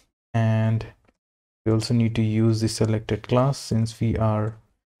query. And we also need to use the selected class, since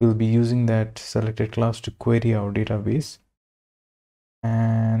we'll be using that selected class to query our database.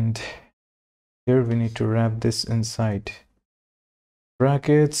 And here we need to wrap this inside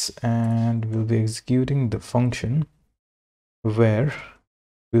brackets, and we'll be executing the function where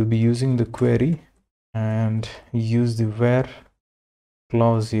we'll be using the query and use the where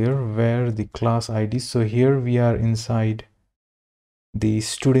clause here, where the class ID. So here we are inside the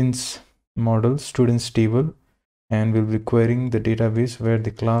students model, students table, and we'll be querying the database where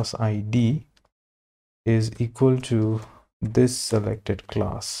the class ID is equal to this selected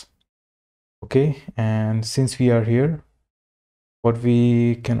class. Okay, and since we are here, what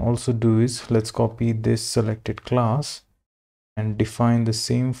we can also do is let's copy this selected class and define the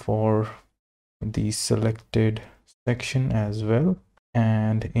same for the selected section as well.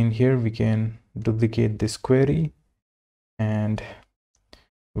 And in here we can duplicate this query, and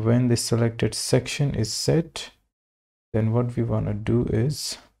when the selected section is set, then what we want to do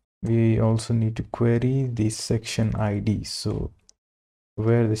is we also need to query the section ID. So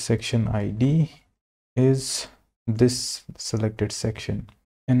where the section ID is this selected section.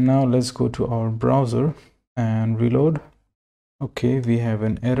 And now let's go to our browser and reload. Okay, we have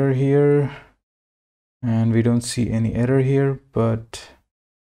an error here, and we don't see any error here, but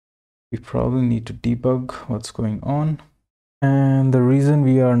we probably need to debug what's going on. And the reason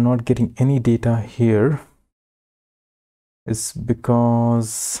we are not getting any data here is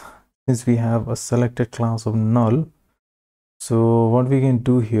because since we have a selected class of null, so what we can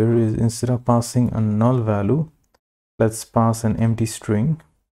do here is, instead of passing a null value, let's pass an empty string.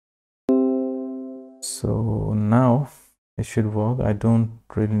 So now it should work. I don't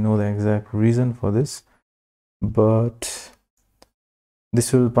really know the exact reason for this, but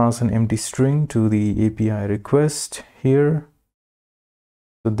this will pass an empty string to the API request here.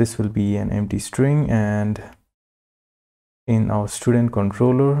 So this will be an empty string, and in our student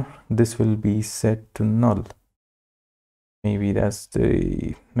controller, this will be set to null. Maybe that's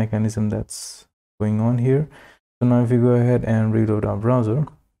the mechanism that's going on here. So now if we go ahead and reload our browser,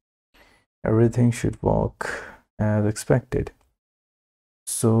 everything should work as expected.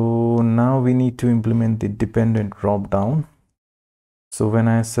 So now we need to implement the dependent dropdown. So when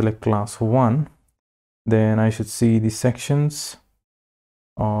I select class 1, then I should see the sections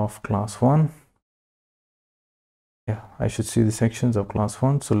of class 1. Yeah, I should see the sections of class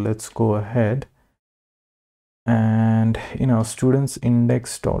 1. So let's go ahead and in our students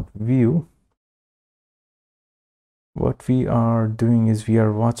index.view, what we are doing is we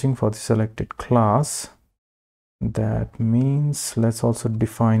are watching for the selected class. That means let's also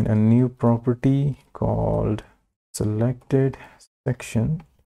define a new property called selected section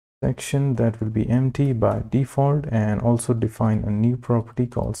that will be empty by default, and also define a new property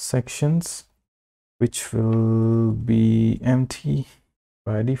called sections which will be empty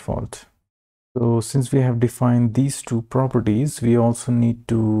by default. So since we have defined these two properties, we also need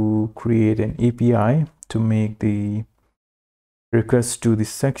to create an API to make the request to the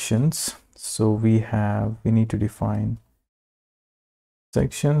sections. So we need to define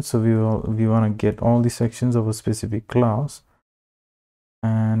sections. So we want to get all the sections of a specific class,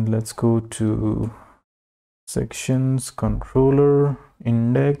 and let's go to sections controller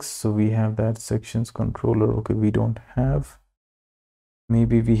index. So we have that sections controller. Okay, we don't have,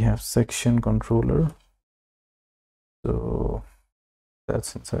 maybe we have section controller. So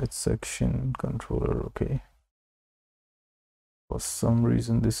that's inside section controller. Okay, for some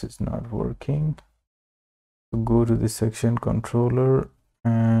reason this is not working. So go to the section controller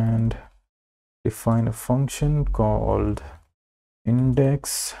and define a function called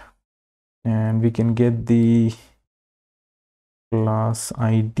index, and we can get the class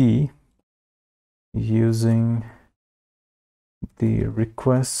ID using the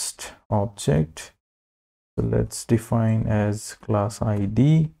request object. So let's define as class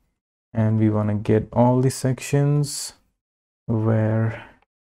ID, and we want to get all the sections where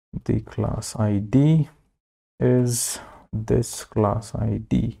the class ID is this class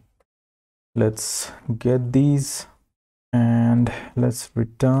ID. Let's get these and let's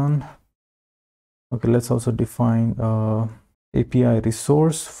return. Okay, let's also define a API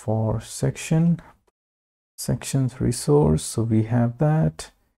resource for sections resource. So we have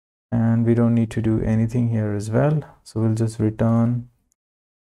that, and we don't need to do anything here as well. So we'll just return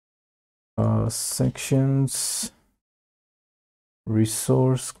sections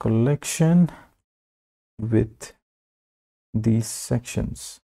resource collection with these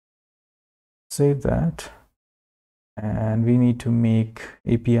sections. Save that, and we need to make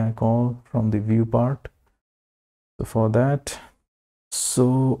API call from the view part. So for that,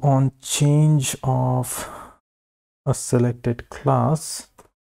 so on change of a selected class,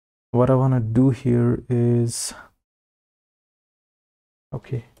 what I want to do here is,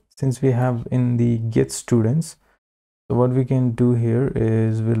 okay, since we have in the get students, so what we can do here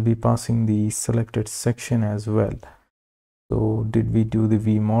is we'll be passing the selected section as well. So did we do the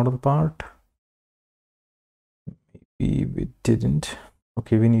vModel part? Maybe we didn't.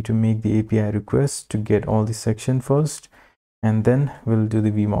 Okay, we need to make the API request to get all the section first, and then we'll do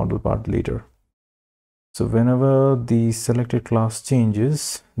the vModel part later. So whenever the selected class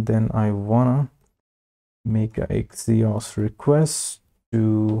changes, then I wanna make a Axios request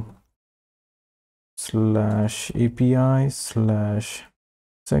to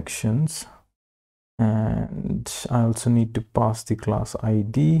 /API/sections, and I also need to pass the class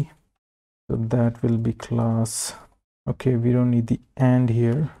ID. So that will be class. Okay, we don't need the and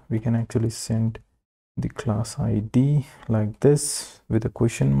here. We can actually send the class ID like this with a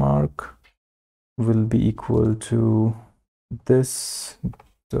question mark, will be equal to this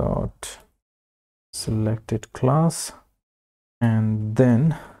dot selected class, and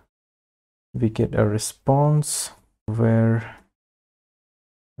then we get a response where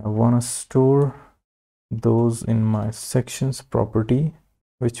I want to store those in my sections property,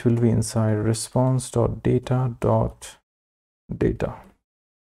 which will be inside response.data.data.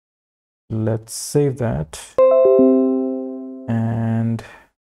 Let's save that, and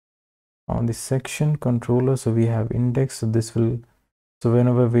on the section controller, so we have index. So this will, so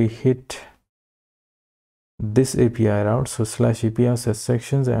whenever we hit this API route, so /API says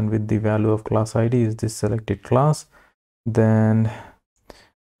sections, and with the value of class ID is this selected class, then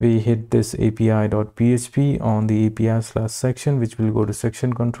we hit this API.php on the API/section, which will go to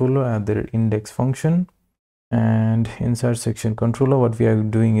section controller at their index function. And inside section controller, what we are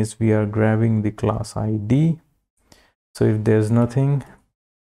doing is we are grabbing the class ID. So if there's nothing,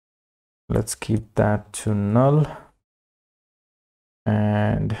 let's keep that to null.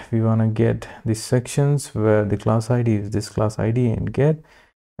 and we want to get the sections where the class ID is this class ID and get,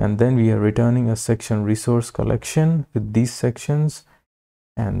 and then we are returning a section resource collection with these sections.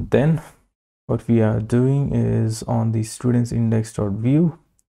 And then what we are doing is on the students index.view,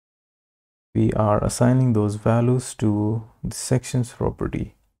 we are assigning those values to the sections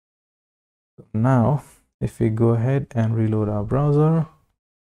property. Now if we go ahead and reload our browser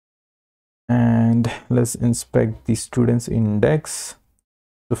and let's inspect the students index.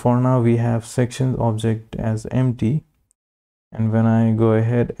 So for now we have sections object as empty, and when I go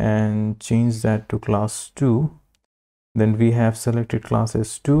ahead and change that to class 2, then we have selected class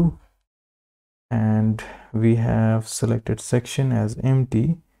as 2 and we have selected section as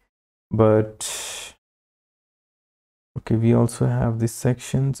empty, but okay, we also have the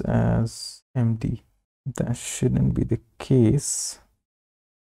sections as empty. That shouldn't be the case.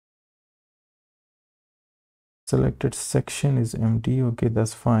 Selected section is empty, okay,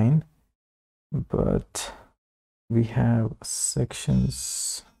 that's fine, but we have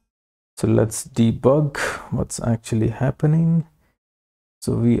sections. So let's debug what's actually happening.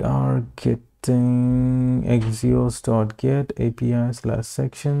 So we are getting axios.get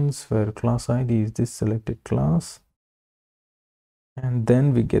API/sections where class ID is this selected class, and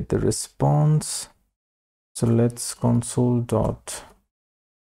then we get the response. So let's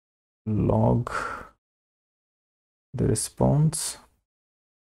console.log the response,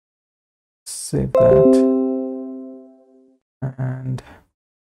 save that, and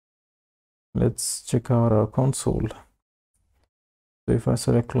let's check out our console. So if I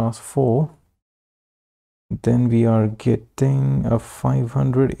select class 4, then we are getting a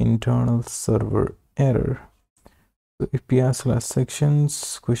 500 internal server error. So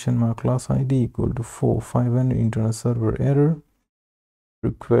API/sections (class ID equal to 4 500 internal server error,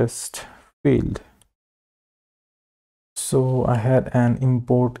 request failed. So I had an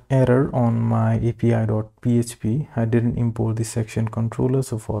import error on my API.php. I didn't import the section controller,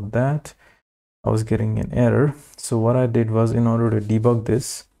 so for that I was getting an error. So what I did was, in order to debug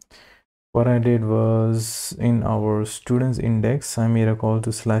this, what I did was in our students index, I made a call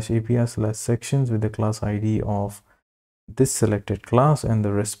to /API/sections with the class ID of this selected class, and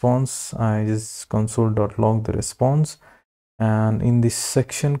the response, I just console.log the response. And in this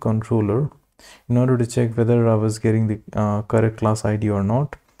section controller, in order to check whether I was getting the correct class ID or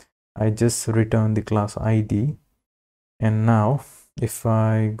not, I just return the class ID. And now if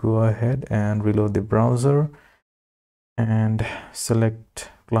I go ahead and reload the browser and select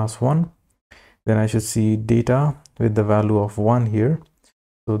class 1, then I should see data with the value of 1 here.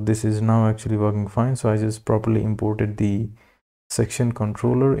 So this is now actually working fine. So I just properly imported the section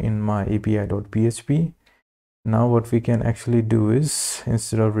controller in my API.php. Now what we can actually do is,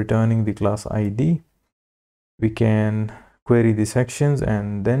 instead of returning the class ID, we can query the sections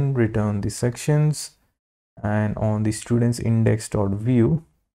and then return the sections. And on the students index.view,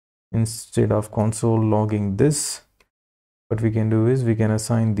 instead of console logging this, what we can do is we can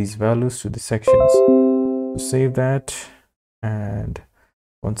assign these values to the sections. So save that, and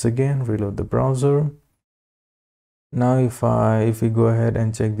once again reload the browser. Now if we go ahead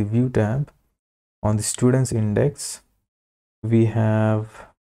and check the view tab on the students index, we have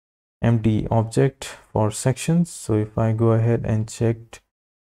empty object for sections. So if I go ahead and check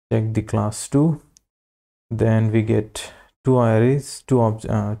the class 2, then we get two arrays,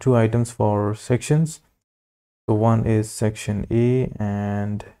 two items for sections. So one is section A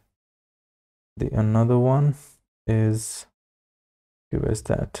and the another one is, where's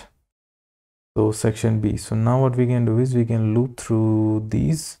that? So section B. So now what we can do is we can loop through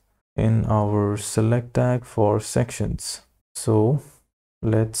these in our select tag for sections. So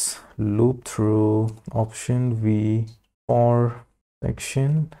let's loop through option V for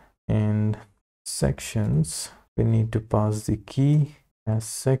section. In sections, we need to pass the key as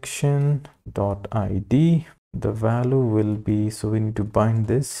section.id. The value will be, so we need to bind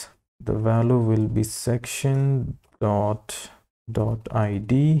this. The value will be section.id,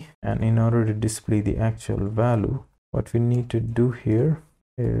 and in order to display the actual value, what we need to do here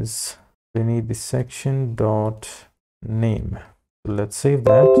is we need the section.name. So let's save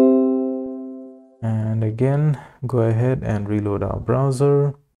that, and again go ahead and reload our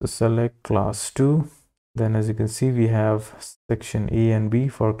browser. So select class 2, then as you can see we have section A and B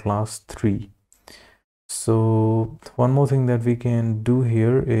for class 3. So one more thing that we can do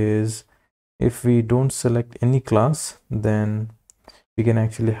here is, if we don't select any class, then we can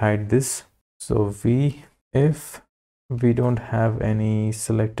actually hide this. So if we don't have any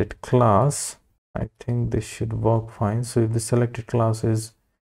selected class, I think this should work fine. So if the selected class has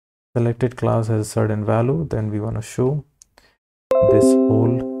a certain value, then we want to show this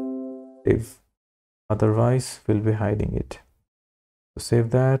whole div, otherwise we'll be hiding it. So save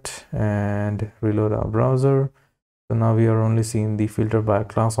that and reload our browser. So now we are only seeing the filter by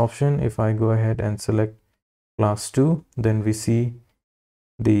class option. If I go ahead and select class 2, then we see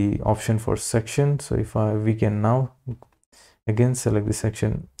the option for section. So if we can now again select the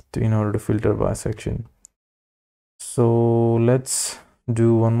section in order to filter by section. So let's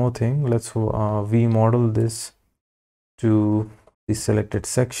do one more thing. Let's v-model this to the selected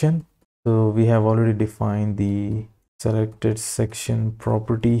section. So we have already defined the selected section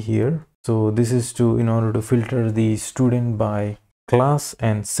property here. So this is in order to filter the student by class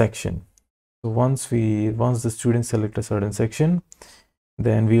and section. So once the student select a certain section,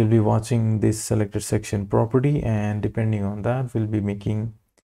 then we will be watching this selected section property, and depending on that we'll be making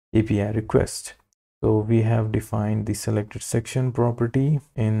API request. So we have defined the selected section property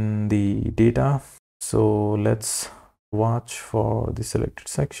in the data. So let's watch for the selected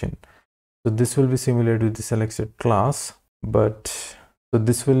section. So this will be similar to the selected class, but so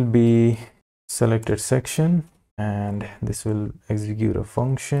this will be selected section, and this will execute a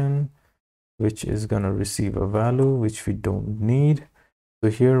function which is going to receive a value which we don't need. So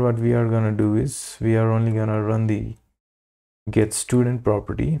here what we are going to do is we are only going to run the get student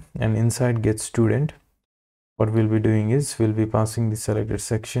property, and inside get student what we'll be doing is we'll be passing the selected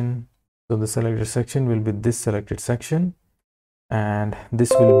section. So the selected section will be this selected section, and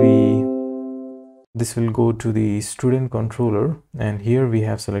this will go to the student controller, and here we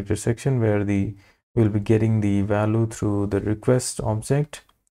have selected section where we'll be getting the value through the request object.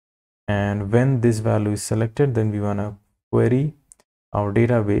 And when this value is selected, then we want to query our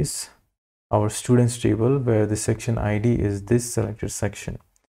database, our students table, where the section ID is this selected section.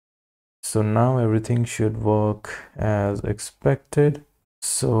 So now everything should work as expected.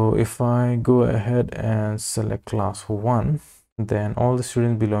 So if I go ahead and select class 1, then all the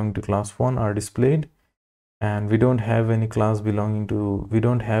students belonging to class 1 are displayed, and we don't have any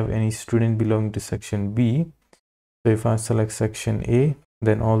student belonging to section B. So if I select section A,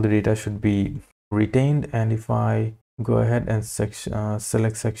 then all the data should be retained, and if I go ahead and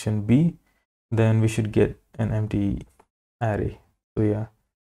select section B, then we should get an empty array. So yeah,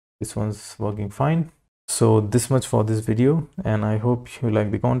 this one's working fine. So this much for this video, and I hope you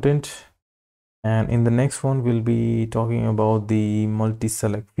like the content. And in the next one we'll be talking about the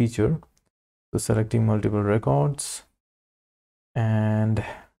multi-select feature. So selecting multiple records and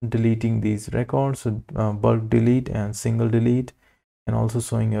deleting these records, so bulk delete and single delete, and also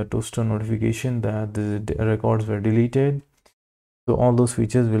showing a toaster notification that the records were deleted. So all those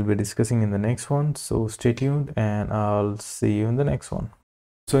features we'll be discussing in the next one. So stay tuned, and I'll see you in the next one.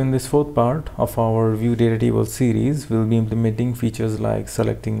 So in this fourth part of our Vue Datatable series, we'll be implementing features like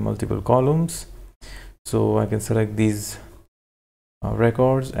selecting multiple columns. So I can select these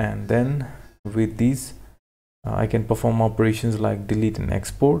records, and then with these I can perform operations like delete and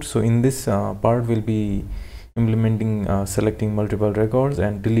export. So in this part we'll be implementing selecting multiple records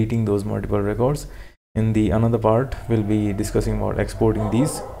and deleting those multiple records. In the another part we'll be discussing about exporting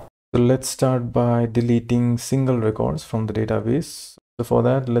these. So let's start by deleting single records from the database. So for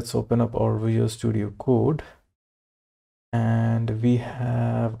that, let's open up our Visual Studio Code, and we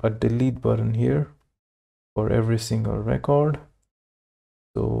have a delete button here for every single record.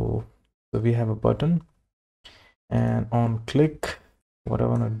 So we have a button, and on click, what I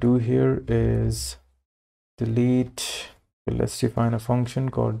want to do here is delete. Let's define a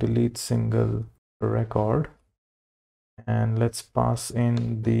function called delete single record, and let's pass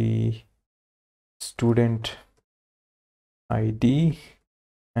in the student ID,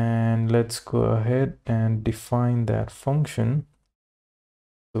 and let's go ahead and define that function.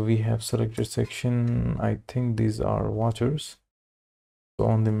 So we have selected section, I think these are watchers. So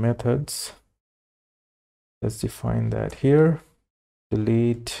on the methods, let's define that here,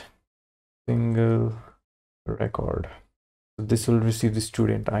 delete single record. So this will receive the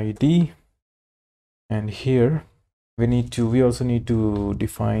student ID, and here we also need to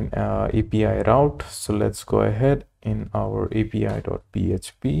define API route. So let's go ahead in our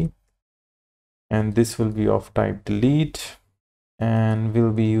api.php, and this will be of type delete, and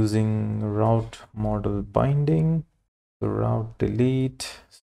we'll be using route model binding. So route delete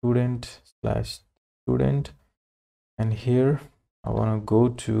student/student, and here I want to go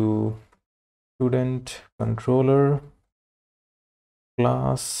to student controller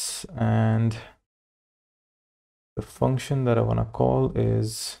class, and the function that I want to call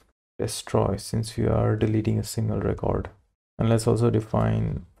is destroy, since we are deleting a single record. And let's also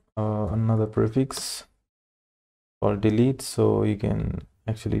define another prefix called delete, so you can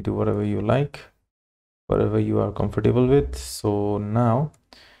actually do whatever you like, whatever you are comfortable with. So now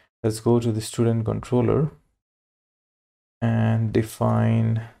let's go to the student controller and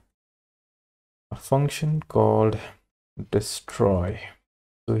define a function called destroy.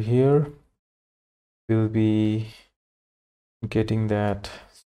 So here we'll be getting that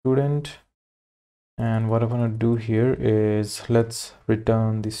student, and what I want to do here is let's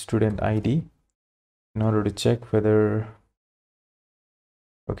return the student ID in order to check whether,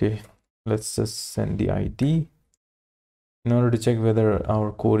 okay, let's just send the ID in order to check whether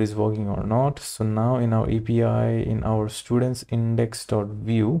our code is working or not. So now in our API, in our students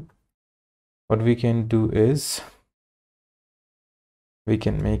index.view, what we can do is we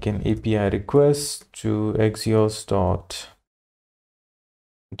can make an API request to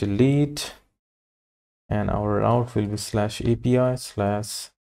exhaust.delete, and our route will be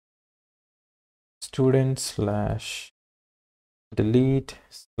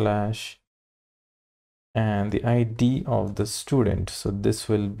 /API/student/delete/ and the ID of the student. So this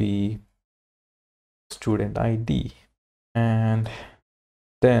will be student ID. And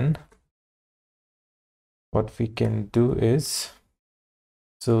then what we can do is,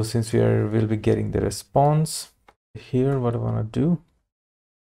 so since we'll be getting the response here, what I want to do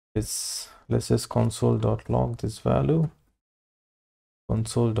is let's just console.log this value,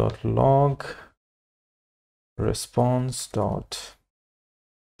 console.log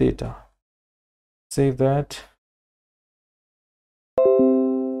response.data. Save that,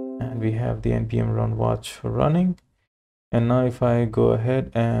 and we have the npm run watch running. And now if I go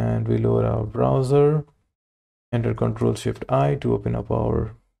ahead and reload our browser, enter Ctrl+Shift+I to open up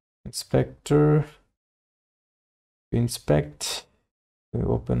our inspector, to inspect, we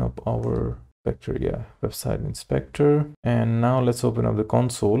open up our inspector, website inspector. And now let's open up the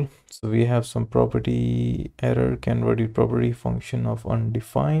console. So we have some property error, converted property function of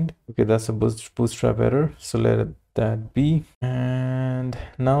undefined. Okay, that's a bootstrap error, so let that be. And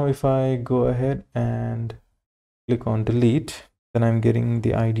now if I go ahead and click on delete, then I'm getting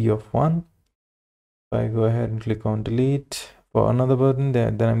the ID of 1. If I go ahead and click on delete for another button,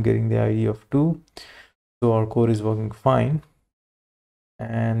 then I'm getting the ID of 2. So our code is working fine.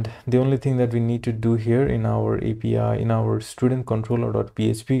 And the only thing that we need to do here in our API, in our student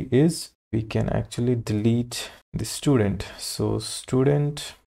controller.php, is we can actually delete the student. So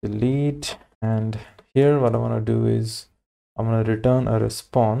student delete, and here what I want to do is I'm going to return a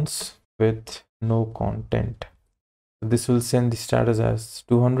response with no content. This will send the status as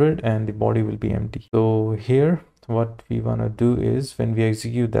 200 and the body will be empty. So here what we want to do is when we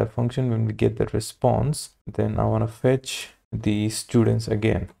execute that function, when we get the response, then I want to fetch the students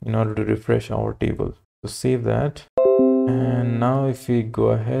again in order to refresh our table. So save that. And now if we go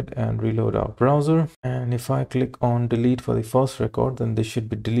ahead and reload our browser, and if I click on delete for the first record, then this should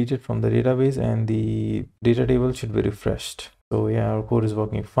be deleted from the database and the data table should be refreshed. So yeah, our code is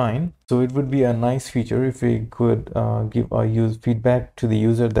working fine. So it would be a nice feature if we could give a feedback to the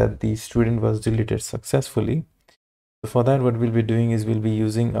user that the student was deleted successfully. So for that, what we'll be doing is we'll be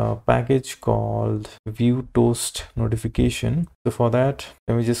using a package called view toast notification. So for that,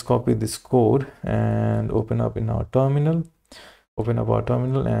 let me just copy this code and open up our terminal,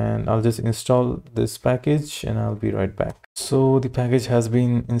 and I'll just install this package and I'll be right back. So the package has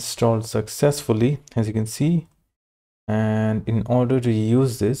been installed successfully, as you can see. And in order to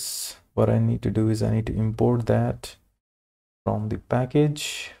use this, what I need to do is I need to import that from the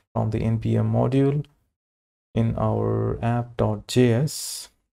package, from the npm module in our app.js.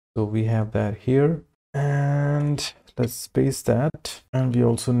 So we have that here, and let's paste that. And we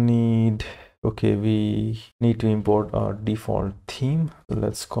also need, okay, we need to import our default theme. So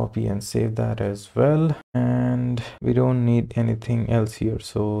let's copy and save that as well. And we don't need anything else here,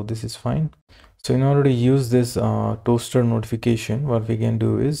 so this is fine. So in order to use this toaster notification, what we can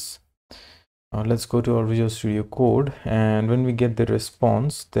do is let's go to our Visual Studio Code, and when we get the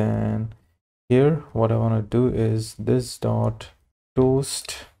response, then here what I want to do is this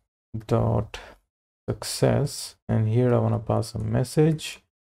 .toast.success, and here I want to pass a message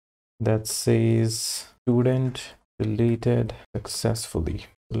that says student deleted successfully.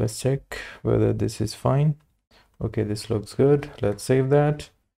 So let's check whether this is fine. Okay, this looks good. Let's save that.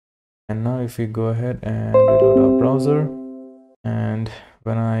 And now if we go ahead and reload our browser, and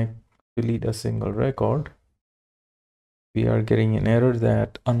when I delete a single record, we are getting an error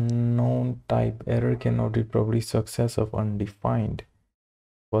that unknown type error cannot read property success of undefined.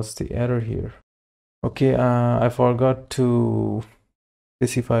 What's the error here? Okay, I forgot to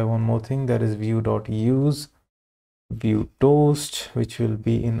specify one more thing, that is view.use view toast, which will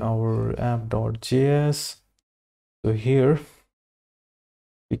be in our app.js. So here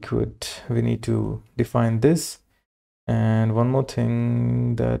we need to define this. And one more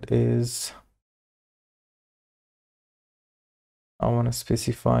thing, that is I want to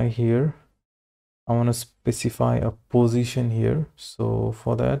specify here, I want to specify a position here. So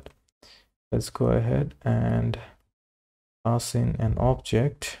for that, let's go ahead and pass in an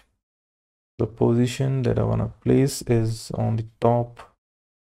object. The position that I want to place is on the top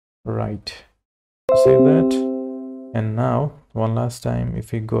right. Save that. And now one last time,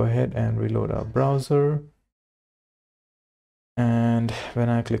 if we go ahead and reload our browser, and when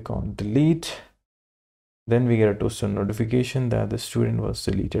I click on delete, then we get a toaster notification that the student was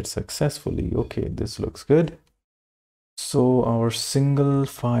deleted successfully. Okay, this looks good. So our single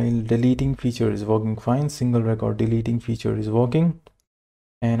file deleting feature is working fine. Single record deleting feature is working.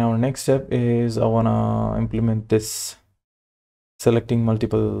 And our next step is I want to implement this selecting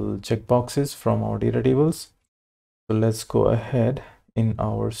multiple checkboxes from our data tables. So let's go ahead in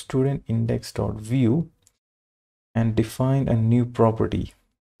our student index.view and define a new property.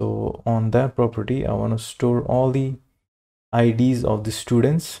 So on that property, I want to store all the IDs of the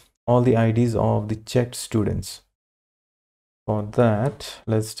students, all the IDs of the checked students. For that,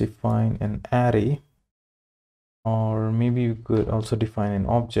 let's define an array, or maybe you could also define an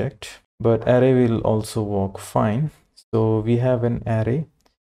object, but array will also work fine. So we have an array,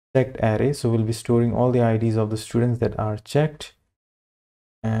 checked array. So we'll be storing all the IDs of the students that are checked.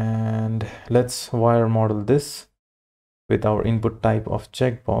 And let's wire model this with our input type of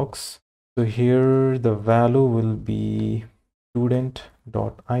checkbox. So here the value will be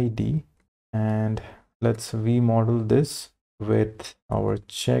student.id, and let's vmodel this with our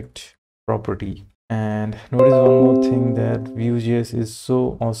checked property. And notice one more thing, that Vue.js is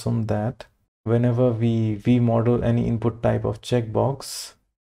so awesome that whenever we vmodel any input type of checkbox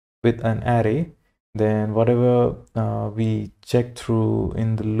with an array, then whatever we check through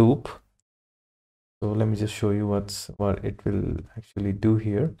in the loop. So let me just show you what it will actually do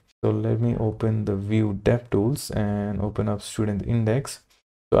here. So let me open the Vue DevTools and open up student index.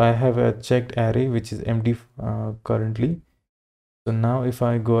 So I have a checked array which is empty currently. So now if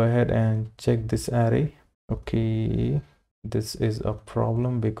I go ahead and check this array, okay, this is a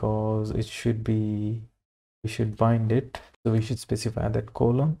problem because it should be, we should bind it. So we should specify that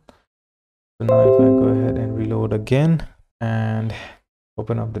colon. So now if I go ahead and reload again and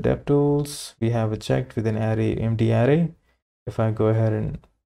open up the DevTools, we have a checked with an array, empty array. If I go ahead and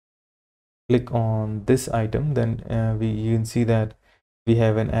click on this item, then you can see that we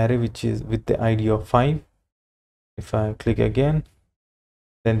have an array which is with the ID of 5. If I click again,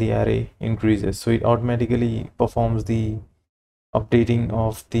 then the array increases. So it automatically performs the updating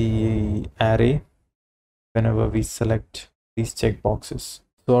of the array whenever we select these checkboxes.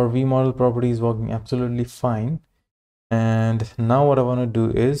 So our vmodel property is working absolutely fine. And now what I want to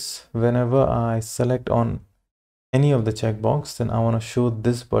do is, whenever I select on any of the checkbox, then I want to show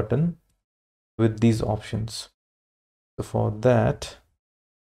this button with these options. So for that,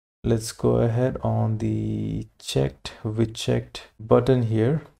 let's go ahead on the checked with checked button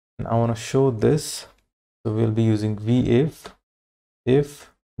here, and I want to show this. So we'll be using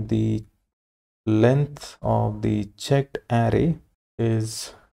if the length of the checked array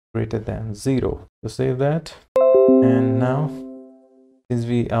is greater than 0. So save that. And now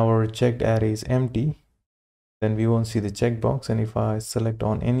since our checked array is empty, then we won't see the checkbox. And if I select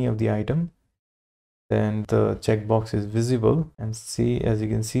on any of the item, then the checkbox is visible. And see, as you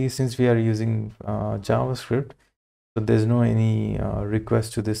can see, since we are using JavaScript, so there's no any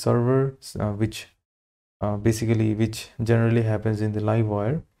request to the server, which generally happens in the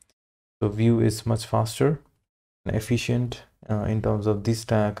Livewire. So Vue is much faster and efficient in terms of these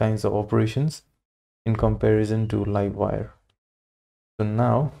kinds of operations in comparison to Livewire. So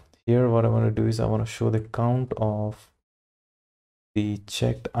now here what I want to do is I want to show the count of the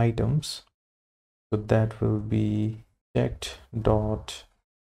checked items. So that will be checked dot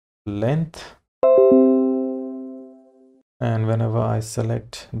length, and whenever I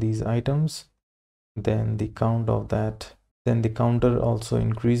select these items, then the count of that, then the counter also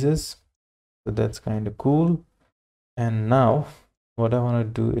increases. So that's kind of cool. And now what I want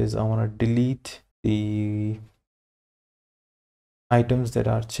to do is I want to delete the items that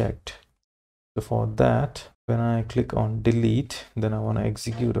are checked. So for that, when I click on delete, then I want to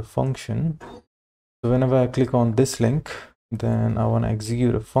execute a function. So whenever I click on this link, then I want to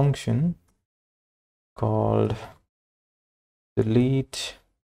execute a function called delete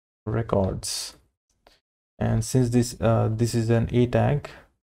records. And since this is an A tag,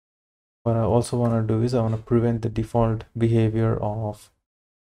 what I also want to do is I want to prevent the default behavior of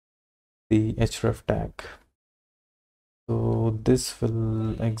the href tag. So this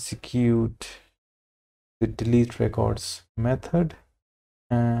will execute the delete records method,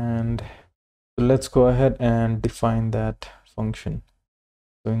 and let's go ahead and define that function.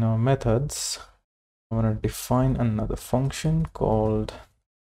 So in our methods, I'm going to define another function called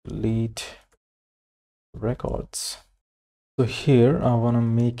delete records. So here I want to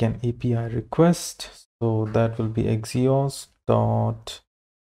make an API request. So that will be Axios dot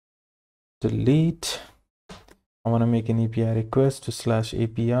delete. I want to make an API request to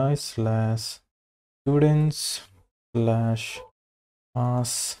 /API /students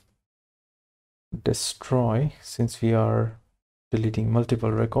 /pass destroy, since we are deleting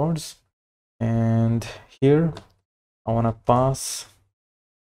multiple records. And here I want to pass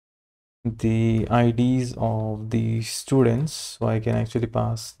the IDs of the students, so I can actually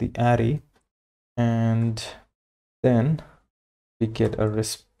pass the array, and then we get a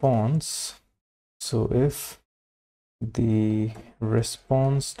response. So if the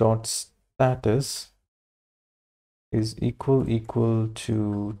response dot status is equal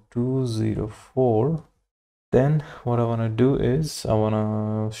to 204, then what I want to do is I want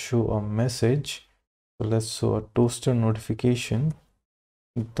to show a message. So let's show a toaster notification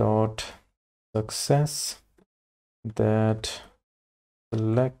dot success that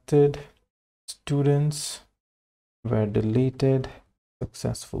selected students were deleted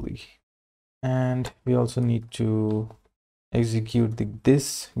successfully. And we also need to execute the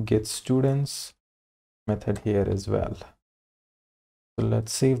this get students method here as well. So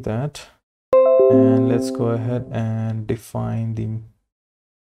let's save that, and let's go ahead and define the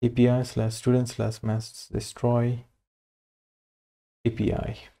API /student/mass destroy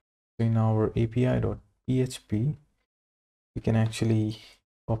API. So in our API.php, we can actually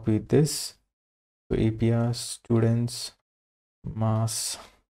copy this. So API students mass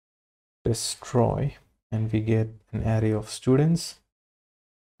destroy, and we get an array of students,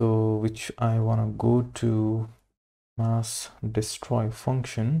 so which I want to go to mass destroy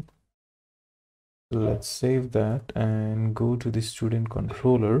function. So let's save that and go to the student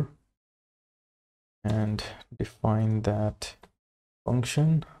controller and define that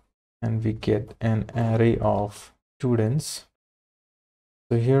function, and we get an array of students.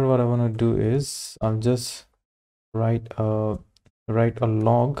 So here what I want to do is I'll just write a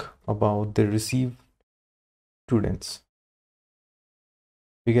log about the received students.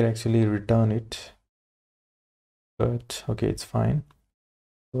 We can actually return it, but okay, it's fine.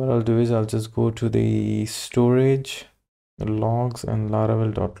 What I'll do is I'll just go to the storage, the logs, and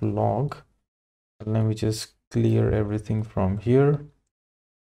laravel.log. Let me just clear everything from here,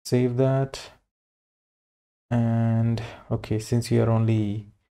 save that. And okay, since we are only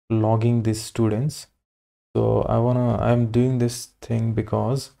logging these students, so I'm doing this thing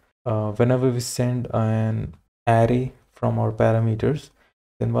because whenever we send an array from our parameters,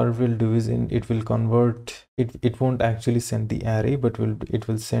 then what it will do is it will convert it. It won't actually send the array, but it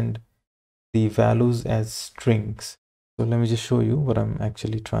will send the values as strings. So let me just show you what I'm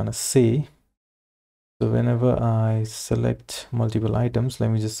actually trying to say. So whenever I select multiple items, let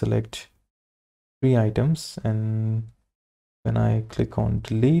me just select 3 items, and when I click on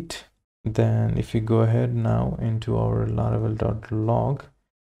delete, then if you go ahead now into our laravel.log,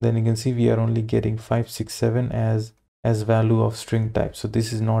 then you can see we are only getting 5, 6, 7 as value of string type. So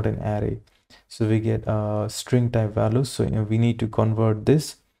this is not an array, so we get a string type value. So we need to convert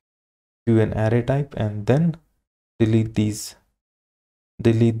this to an array type, and then delete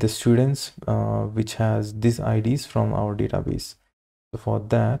the students which has these IDs from our database. So for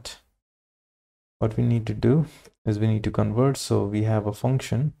that, what we need to do is we need to convert. So we have a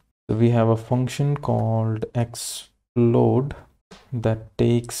function. So we have a function called explode that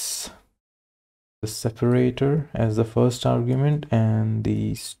takes the separator as the first argument and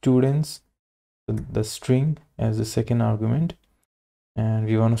the students, the string, as the second argument, and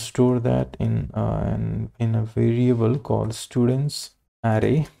we want to store that in a variable called students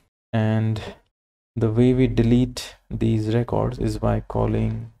array. And the way we delete these records is by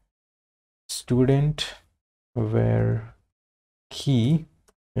calling student where key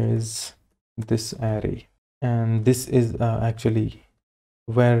is this array, and this is actually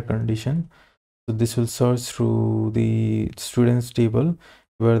where condition. So this will search through the students table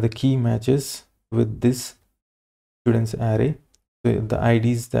where the key matches with this students array. So the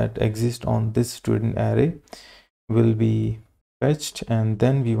IDs that exist on this student array will be fetched, and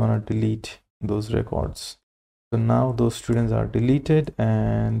then we want to delete those records. So now those students are deleted,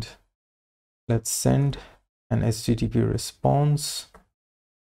 and let's send an HTTP response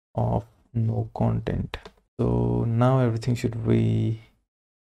of no content. So now everything should be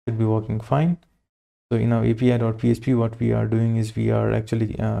working fine. So in our api.php, what we are doing is we are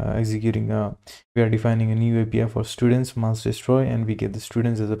actually we are defining a new API for students mass destroy, and we get the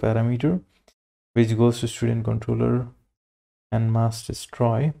students as a parameter, which goes to student controller and mass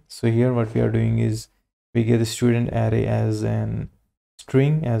destroy. So here what we are doing is we get the student array as a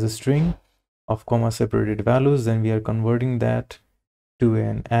string of comma separated values. Then we are converting that to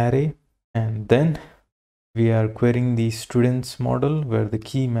an array, and then we are querying the students model where the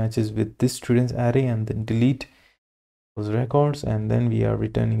key matches with this students array, and then delete those records, and then we are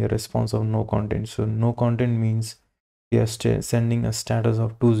returning a response of no content. So no content means we are sending a status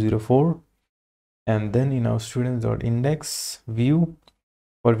of 204. And then in our students.index view,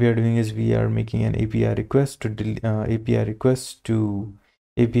 what we are doing is we are making an API request to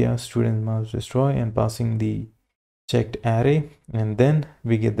API student mass destroy and passing the checked array, and then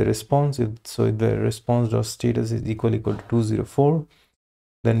we get the response. So if the response.status is equal to 204,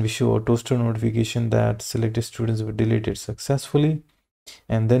 then we show a toaster notification that selected students were deleted successfully,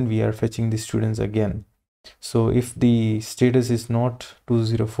 and then we are fetching the students again. So if the status is not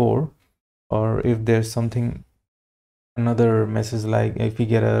 204, or if there's something, another message, like if we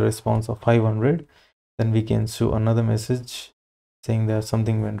get a response of 500, then we can show another message saying that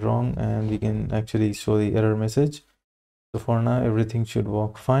something went wrong, and we can actually show the error message. So for now everything should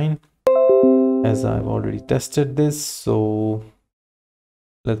work fine, as I've already tested this. So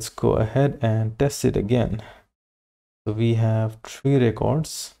let's go ahead and test it again. So we have 3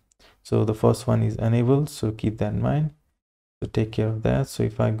 records. So the first one is enabled, so keep that in mind, so take care of that. So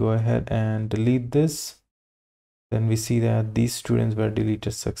if I go ahead and delete this, then we see that these students were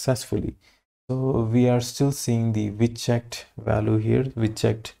deleted successfully. So we are still seeing the with checked value here, with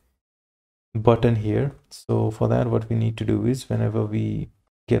checked button here. So for that, what we need to do is whenever we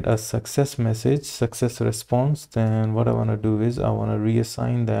get a success message, success response, then what I want to do is I want to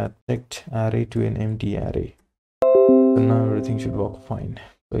reassign that checked array to an empty array. So now everything should work fine.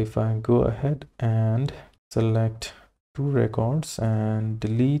 So if I go ahead and select 2 records and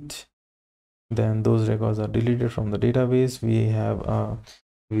delete, then those records are deleted from the database. We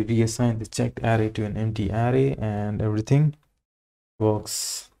reassign the checked array to an empty array, and everything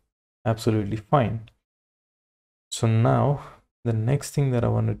works absolutely fine. So now the next thing that I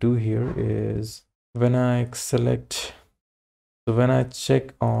want to do here is when I check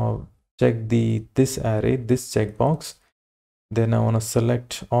this array, this checkbox, then I want to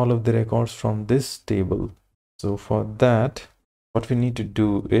select all of the records from this table. So for that, what we need to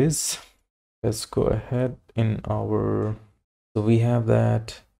do is, let's go ahead so we have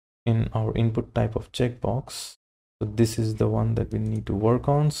that in our input type of checkbox. So this is the one that we need to work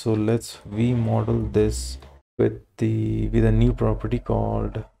on. So let's remodel this with a new property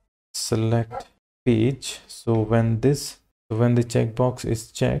called select page. So when the checkbox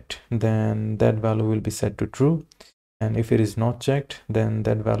is checked, then that value will be set to true, and if it is not checked, then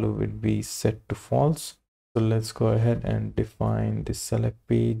that value will be set to false. So let's go ahead and define the select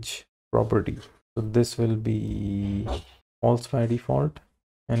page property. So this will be false by default,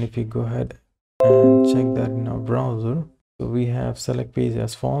 and if you go ahead and check that in our browser, so we have select page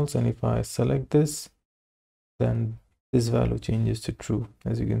as false, and if I select this, then this value changes to true,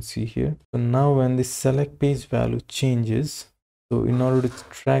 as you can see here. So now when the select page value changes, so in order to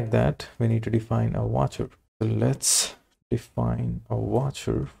track that, we need to define a watcher. So let's define a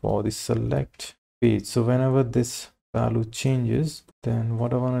watcher for the select page. So whenever this value changes, then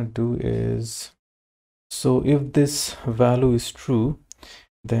what I want to do is, so if this value is true,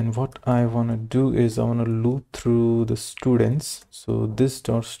 then what I want to do is I want to loop through the students. So this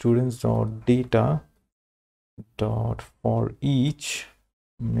dot students dot data dot for each,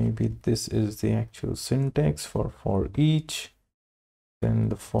 maybe this is the actual syntax for each. Then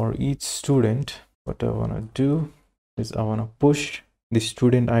the for each student, what I want to do is I want to push the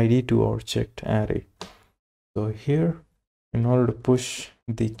student ID to our checked array. So here, in order to push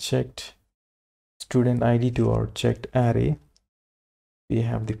the checked student ID to our checked array, we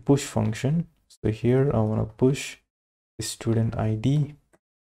have the push function. So here I want to push the student ID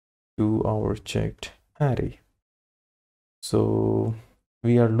to our checked array. So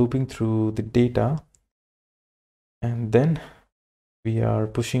we are looping through the data, and then we are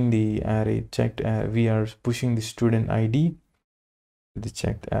pushing the array checked. We are pushing the student ID to the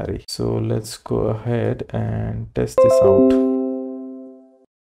checked array. So let's go ahead and test this out.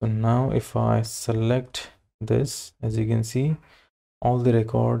 So now if I select this, as you can see, all the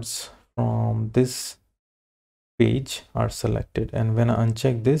records from this page are selected, and when I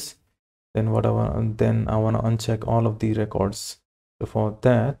uncheck this, then I want to uncheck all of the records. So for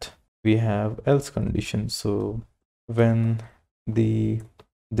that, we have else condition. So when the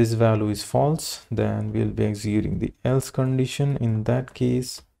this value is false, then we'll be executing the else condition. In that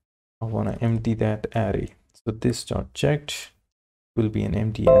case, I want to empty that array. So this dot checked will be an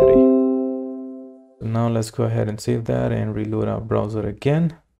empty array. So now let's go ahead and save that and reload our browser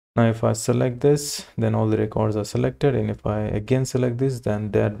again. Now if I select this, then all the records are selected, and if I again select this,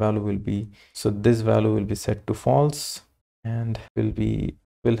 then that value will be, so this value will be set to false, and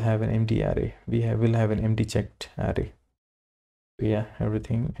will have an empty array. Will have an empty checked array. So yeah,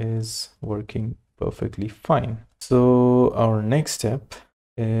 everything is working perfectly fine. So our next step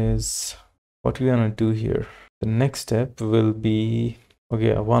is what we're gonna do here. The next step will be,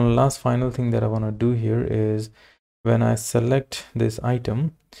 okay, one last final thing that I want to do here is when I select this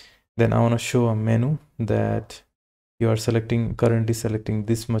item, then I want to show a menu that you are currently selecting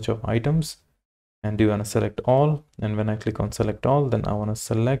this much of items, and you want to select all. And when I click on select all, then I want to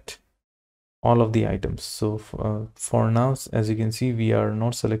select all of the items. So for now, as you can see, we are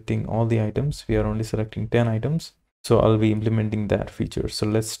not selecting all the items. We are only selecting 10 items. So I'll be implementing that feature. So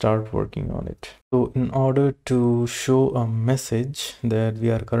let's start working on it. So in order to show a message that we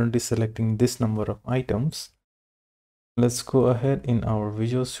are currently selecting this number of items, let's go ahead in our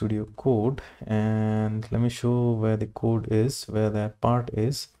Visual Studio Code, and let me show where the code is, where that part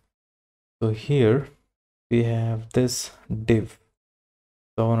is. So here we have this div.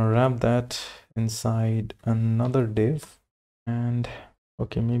 So I want to wrap that inside another div, and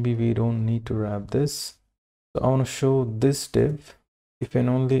okay, maybe we don't need to wrap this. So I want to show this div if and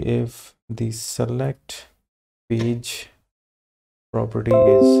only if the select page property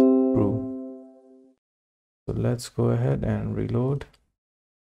is true. So let's go ahead and reload.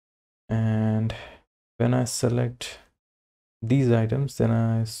 And when I select these items, then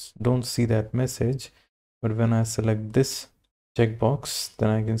I don't see that message. But when I select this checkbox, then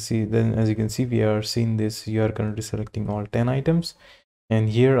I can see, then as you can see, we are seeing this, you are currently selecting all 10 items. And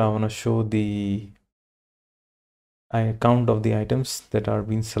here I want to show the count of the items that are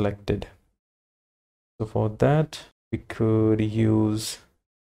being selected. So for that, we could use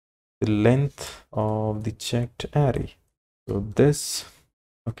the length of the checked array. So this,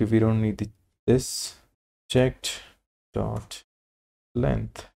 okay, we don't need this checked dot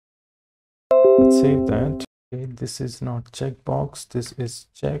length. Let's save that. Okay, this is not checkbox, this is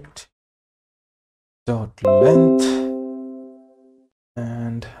checked dot length,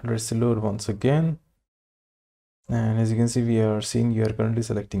 and let's load once again. And as you can see, we are seeing you are currently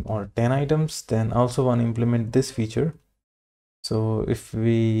selecting all 10 items. Then also want to implement this feature. So if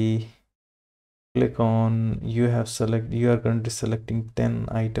we click on, you are currently selecting 10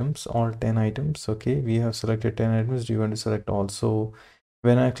 items, all 10 items. Okay, we have selected 10 items. Do you want to select all? So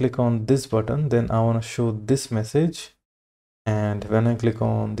when I click on this button, then I want to show this message. And when I click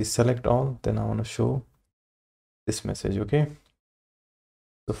on the select all, then I want to show this message. Okay,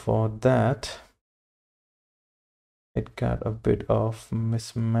 so for that, it got a bit of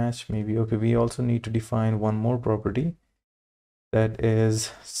mismatch maybe. Okay, we also need to define one more property, that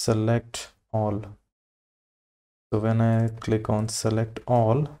is select all. So when I click on select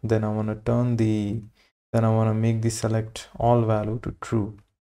all, then I want to make the select all value to true.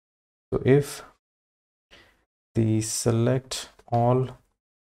 So if the select all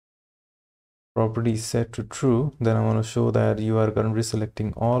property is set to true, then I want to show that you are currently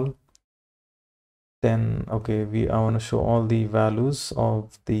selecting all. Then okay, I want to show all the values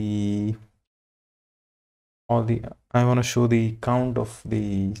of I want to show the count of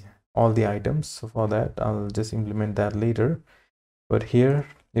all the items. So for that, I'll just implement that later. But here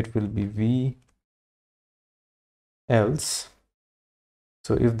it will be v else.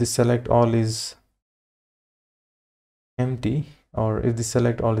 So if the select all is empty, or if the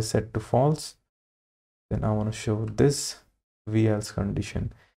select all is set to false, then I want to show this v else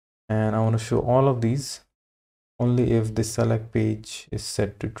condition. And I want to show all of these only if the select page is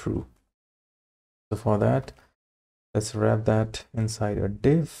set to true. So for that, let's wrap that inside a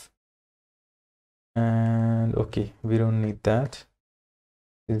div. And okay, we don't need that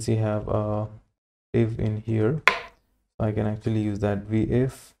since we have a div in here. So I can actually use that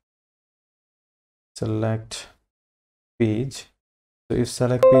v-if select page. So if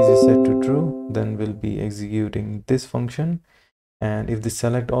select page is set to true, then we'll be executing this function. And if the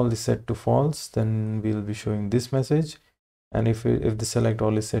select all is set to false, then we'll be showing this message. And if the select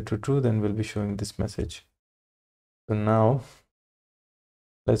all is set to true, then we'll be showing this message. So now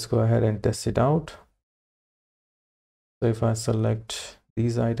let's go ahead and test it out. So if I select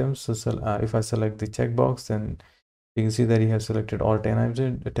these items, so if I select the checkbox, then you can see that you have selected all 10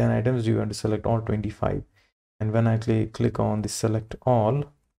 items. You want to select all 25. And when I click on the select all,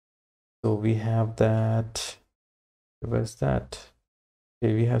 so we have that, where's that?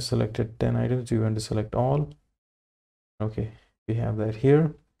 Okay, we have selected 10 items. We want to select all. Okay, we have that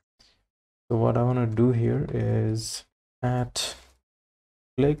here. So what I want to do here is at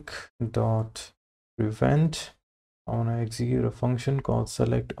click dot prevent, I want to execute a function called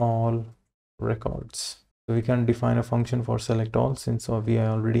select all records. So we can define a function for select all since we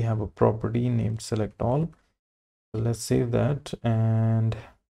already have a property named select all. So let's save that and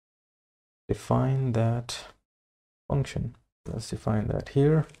define that function. Let's define that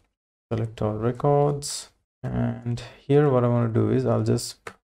here, select all records. And here what I want to do is I'll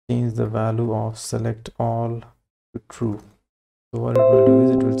just change the value of select all to true. So what it will do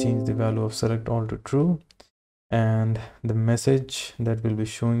is it will change the value of select all to true, and the message that will be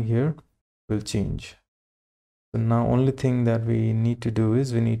showing here will change. So now only thing that we need to do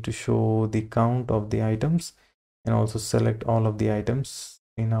is we need to show the count of the items and also select all of the items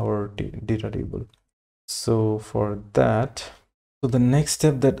in our data table. So for that, so the next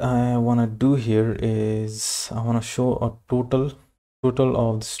step that I want to do here is I want to show a total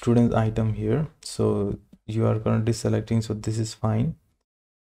of the student item here. So you are currently selecting, so this is fine.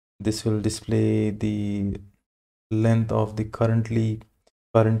 This will display the length of the current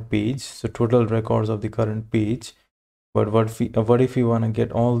page, so total records of the current page. But what if we want to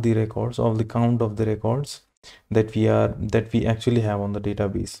get all the records, all the count of the records that we actually have on the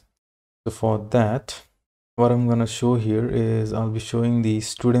database? So for that, what I'm going to show here is I'll be showing the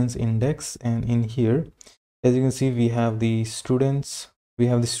students index, and in here, as you can see, we have the students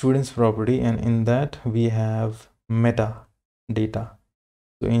property, and in that we have meta data.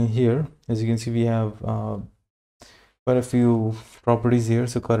 So in here, as you can see, we have quite a few properties here.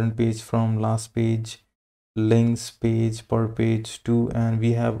 So current page, from, last page, links, page, per page, to, and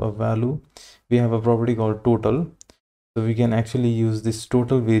we have a value, we have a property called total. So we can actually use this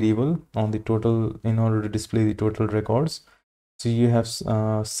total variable on the total in order to display the total records. So you have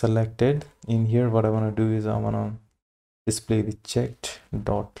selected in here, what I want to do is I want to display the checked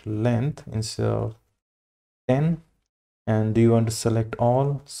dot length instead of 10. And do you want to select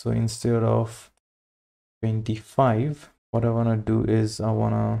all? So instead of 25, what I want to do is I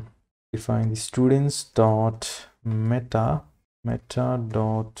want to define the students dot meta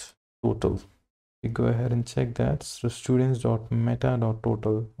dot total. We go ahead and check that. So students dot meta dot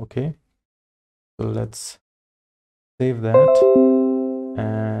total. Okay, so let's save that,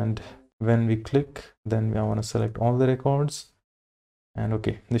 and when we click, then I want to select all the records, and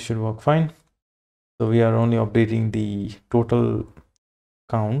okay, this should work fine. So we are only updating the total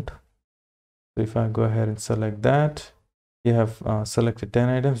count. So if I go ahead and select that, you have selected 10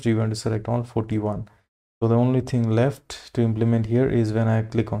 items. Do you want to select all? 41. So the only thing left to implement here is when I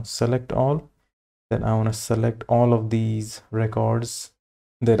click on select all, then I want to select all of these records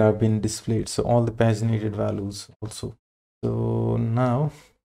that have been displayed, so all the paginated values also. So now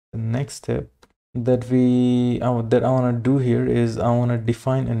the next step that I want to do here is I want to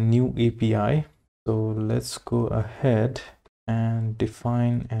define a new API. So let's go ahead and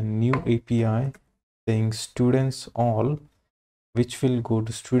define a new API saying students all, which will go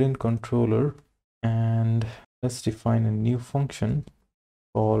to student controller, and let's define a new function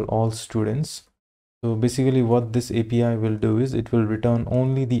called all students. So basically what this API will do is it will return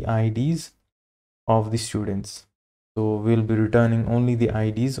only the IDs of the students. So we'll be returning only the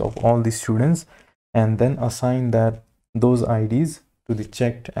IDs of all the students and then assign those IDs to the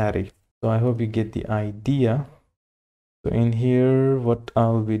checked array. So I hope you get the idea. So in here, what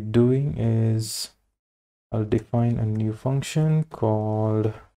I'll be doing is I'll define a new function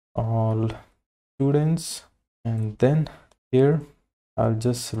called all students, and then here I'll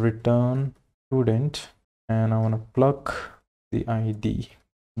just return student, and I want to plug the ID.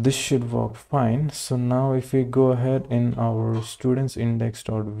 This should work fine. So now if we go ahead in our students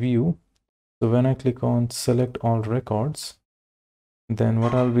index.view, so when I click on select all records, then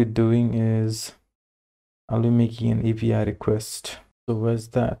what I'll be doing is I'll be making an API request. So where's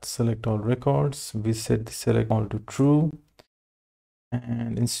that? Select all records. We set the select all to true,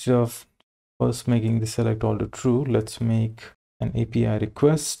 and instead of first making the select all to true, let's make an API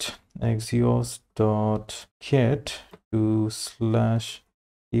request axios.get to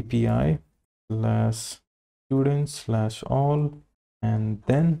 /API /students/all, and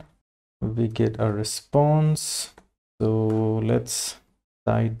then we get a response. So let's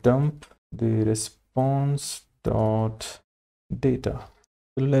dump the response dot data.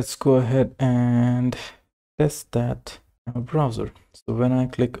 So let's go ahead and test that in our browser. So when I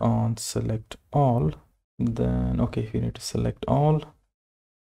click on select all, then okay, we need to select all,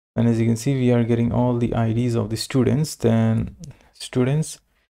 and as you can see, we are getting all the IDs of the students. Then students,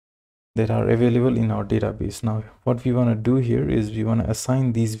 that are available in our database. Now what we want to do here is we want to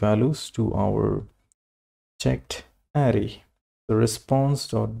assign these values to our checked array. The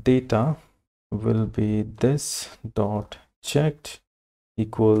response.data will be this dot checked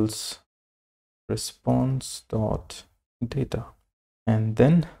equals response.data, and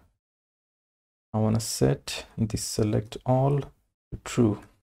then I want to set the select all to true.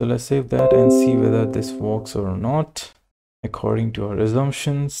 So let's save that and see whether this works or not. According to our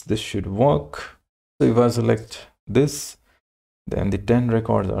assumptions, this should work. So if I select this, then the 10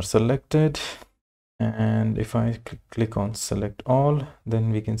 records are selected. And if I click on select all,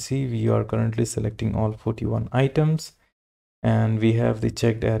 then we can see we are currently selecting all 41 items, and we have the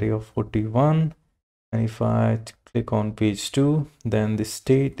checked array of 41. And if I click on page 2, then the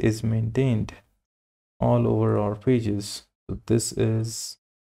state is maintained all over our pages. So this is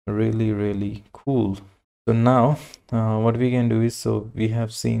really cool. So now what we can do is, so we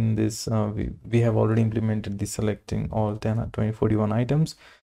have seen this, we have already implemented the selecting all 10 20 41 items.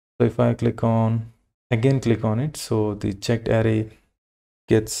 So if I click on it, so the checked array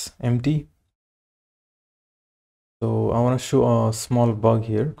gets empty. So I want to show a small bug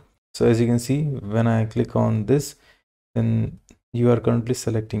here. So as you can see, when I click on this, then you are currently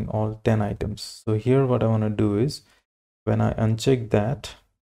selecting all 10 items. So here what I want to do is, when I uncheck that,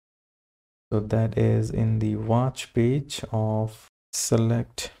 so that is in the watch page of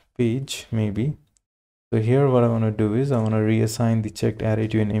select page maybe. So here what I want to do is I want to reassign the checked array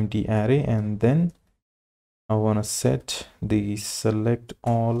to an empty array, and then I want to set the select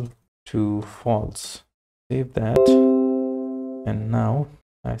all to false. Save that, and now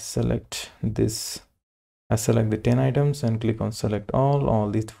I select this. I select the 10 items and click on select all. All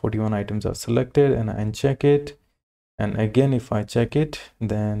these 41 items are selected, and I uncheck it. And again, if I check it,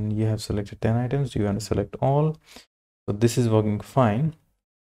 then you have selected 10 items. You want to select all. So this is working fine.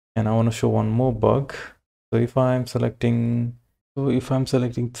 And I want to show one more bug. So if I'm selecting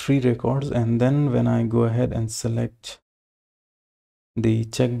 3 records, and then when I go ahead and select the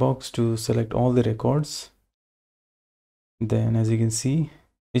checkbox to select all the records, then as you can see,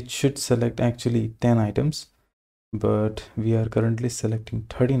 it should select actually 10 items, but we are currently selecting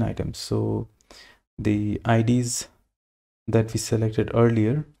 13 items. So the IDs that we selected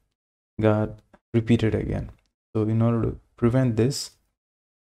earlier got repeated again. So in order to prevent this,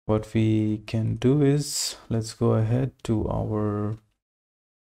 what we can do is, let's go ahead to our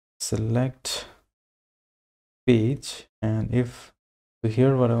select page, and if so,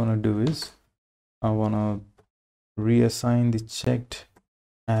 here what I want to do is I want to reassign the checked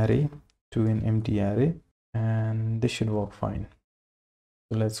array to an empty array, and this should work fine.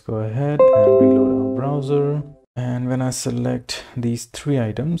 So let's go ahead and reload our browser. And when I select these 3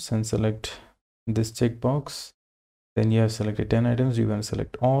 items and select this checkbox, then you have selected 10 items. You're going to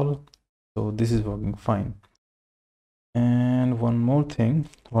select all. So this is working fine. And one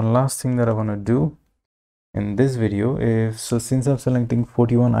last thing that I want to do in this video is, so since I'm selecting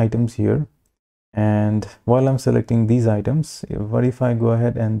 41 items here, and while I'm selecting these items, what if I go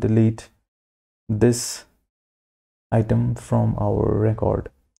ahead and delete this item from our record?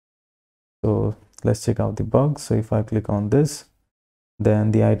 So let's check out the bug. So if I click on this,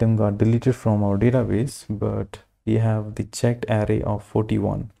 then the item got deleted from our database, but we have the checked array of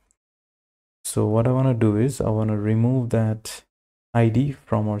 41. So what I want to do is I want to remove that ID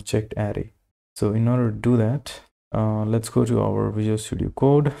from our checked array. So in order to do that, let's go to our Visual Studio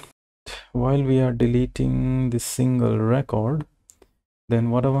Code. While we are deleting this single record, then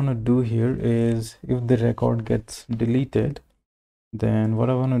what I want to do here is, if the record gets deleted, then what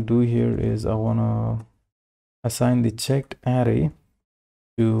I want to do here is I want to assign the checked array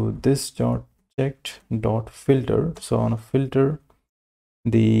to this dot checked dot filter. So I want to filter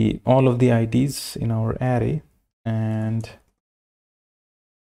all of the IDs in our array, and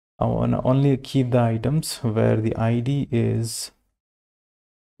I want to only keep the items where the ID is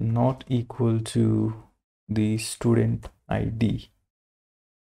not equal to the student ID.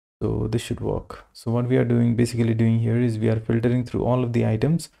 So this should work. So what we are basically doing here is we are filtering through all of the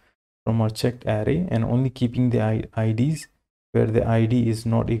items from our checked array and only keeping the IDs where the ID is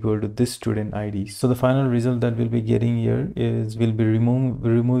not equal to this student ID. So the final result that we'll be getting here is we'll be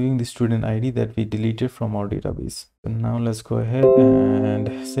removing the student ID that we deleted from our database. So now let's go ahead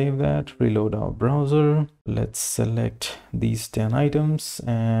and save that, reload our browser. Let's select these 10 items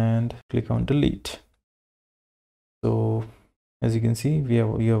and click on delete. So as you can see,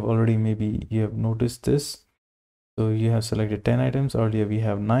 you have noticed this. So you have selected 10 items. Earlier we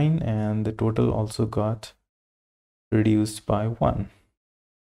have 9, and the total also got reduced by 1.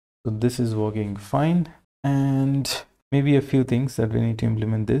 So this is working fine. And maybe a few things that we need to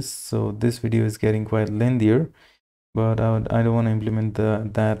implement this. So this video is getting quite lengthier, but I don't want to implement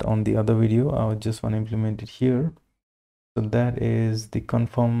that on the other video. I would just want to implement it here. So that is the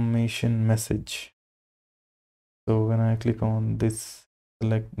confirmation message. So when I click on this,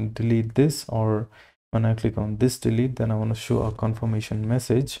 select delete this, or when I click on this delete, then I want to show a confirmation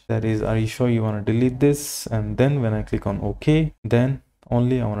message, that is, are you sure you want to delete this? And then when I click on OK, then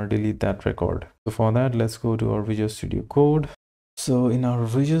only I want to delete that record. So for that, let's go to our Visual Studio Code. So in our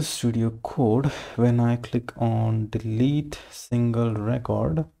Visual Studio Code, when I click on delete single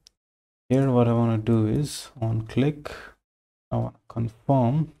record, here what I want to do is on click, I want to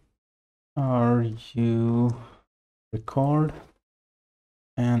confirm, are you record?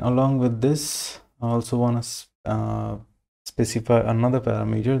 And along with this, I also want to specify another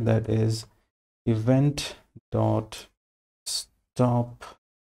parameter, that is event dot stop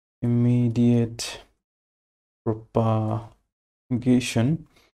immediate propagation.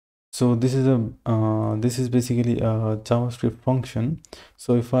 So this is basically a JavaScript function.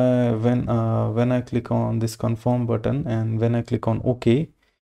 So if when I click on this confirm button and when I click on OK,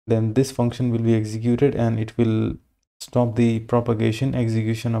 then this function will be executed and it will stop the propagation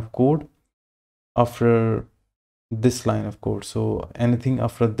execution of code after this line of code. So anything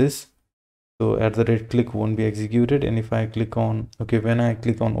after this, so @click won't be executed. And if I click on OK, when I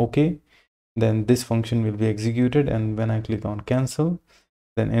click on OK, then this function will be executed, and when I click on cancel,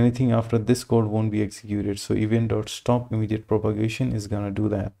 then anything after this code won't be executed. So event.stop immediate propagation is gonna do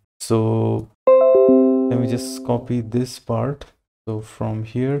that. So let me just copy this part, so from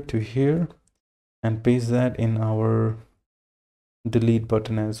here to here, and paste that in our delete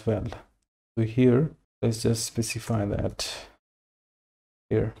button as well. So here, let's just specify that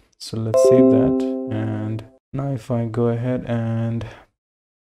here. So let's save that, and now if I go ahead and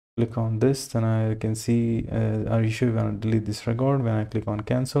click on this, then I can see are you sure you want to delete this record? When I click on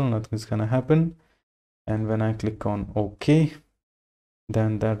cancel, nothing's gonna happen, and when I click on OK,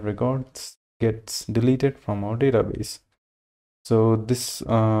 then that record gets deleted from our database. So this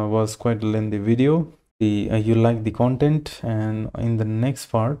was quite a lengthy video. You like the content, and in the next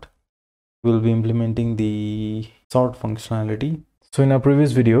part we'll be implementing the sort functionality. So in our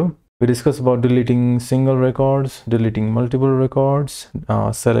previous video, we discussed about deleting single records, deleting multiple records,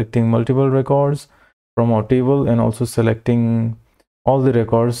 selecting multiple records from our table, and also selecting all the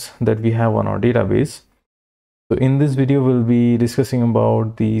records that we have on our database. So in this video, we'll be discussing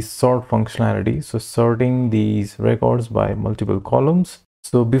about the sort functionality. So sorting these records by multiple columns.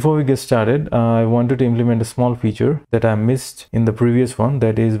 So before we get started, I wanted to implement a small feature that I missed in the previous one.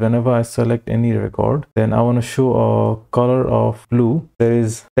 That is, whenever I select any record, then I want to show a color of blue. There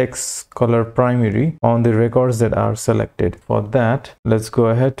is text color primary on the records that are selected. For that, let's go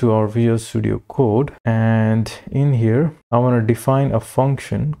ahead to our Visual Studio Code, and in here, I want to define a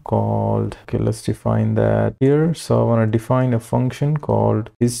function called, okay, let's define that here. So I want to define a function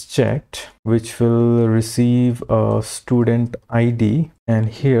called isChecked, which will receive a student ID. And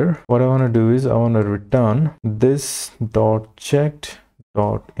here, what I want to do is I want to return this dot checked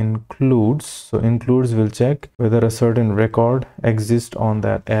dot includes. So includes will check whether a certain record exists on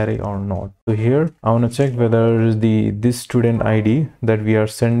that array or not. So here I want to check whether this student ID that we are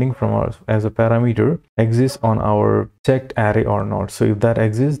sending from our as a parameter exists on our checked array or not. So if that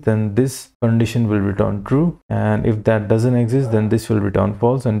exists, then this condition will return true, and if that doesn't exist, then this will return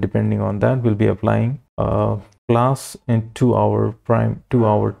false, and depending on that, we'll be applying class into our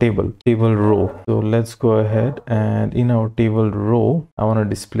table row. So let's go ahead, and in our table row, I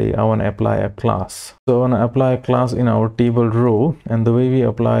want to apply a class. So I want to apply a class in our table row, and the way we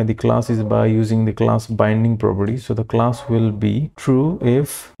apply the class is by using the class binding property. So the class will be true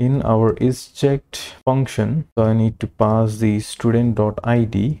if in our isChecked function, so I need to pass the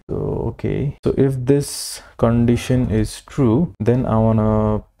student.id. So okay, so if this condition is true, then I want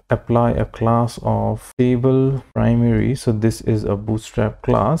to apply a class of table primary. So this is a bootstrap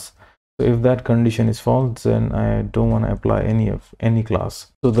class. So if that condition is false, then I don't want to apply any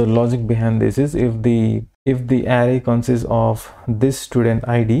class. So the logic behind this is, if the array consists of this student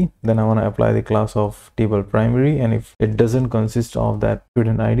ID, then I want to apply the class of table primary, and if it doesn't consist of that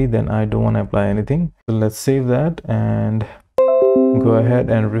student ID, then I don't want to apply anything. So let's save that and go ahead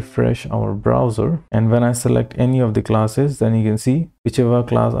and refresh our browser, and when I select any of the classes, then you can see whichever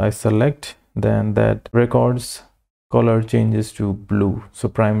class I select, then that record's color changes to blue, so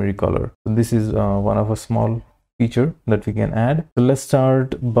primary color. So this is one of a small feature that we can add. So let's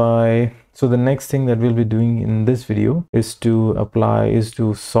start by, so the next thing that we'll be doing in this video is to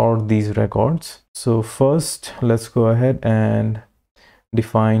sort these records. So first, let's go ahead and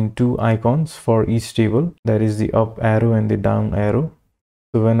define two icons for each table, that is the up arrow and the down arrow.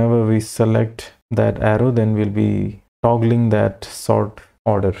 So whenever we select that arrow, then we'll be toggling that sort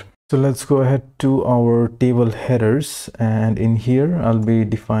order. So let's go ahead to our table headers, and in here I'll be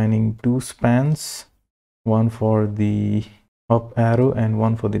defining two spans, one for the up arrow and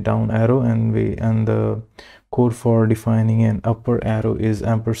one for the down arrow, and the code for defining an upper arrow is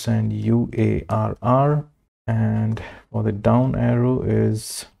ampersand UARR, and for the down arrow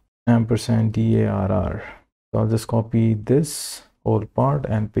is ampersand DARR. So I'll just copy this whole part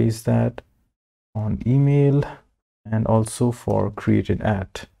and paste that on email and also for created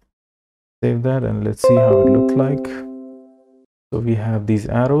at. Save that and let's see how it looks like. So we have these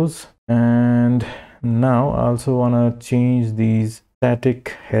arrows, and now I also want to change these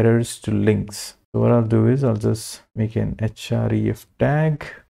static headers to links. So what I'll do is I'll just make an href tag,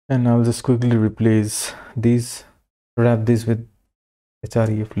 and I'll just quickly replace these, wrap this with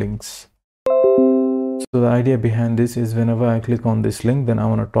href links. So the idea behind this is whenever I click on this link, then I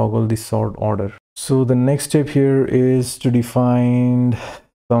want to toggle the sort order. So the next step here is to define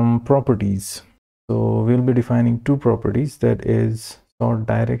some properties. So we'll be defining two properties, that is sort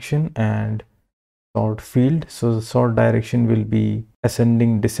direction and sort field. So the sort direction will be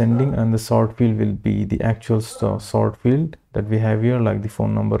ascending, descending, and the sort field will be the actual sort field that we have here, like the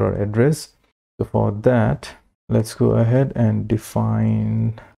phone number or address. So for that, let's go ahead and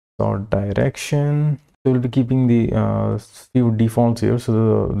define sort direction. So we'll be keeping the few defaults here.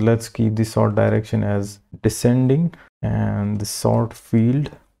 So let's keep the sort direction as descending and the sort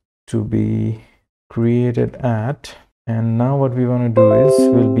field to be created at. And now what we want to do is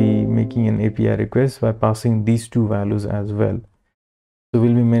we'll be making an API request by passing these two values as well. So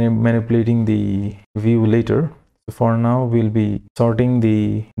we'll be manipulating the view later. So for now we'll be sorting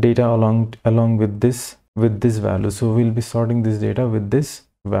the data along with this value. So we'll be sorting this data with this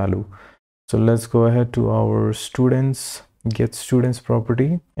value. So let's go ahead to our students, get students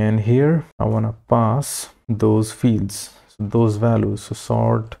property, and here I want to pass those fields, so those values. So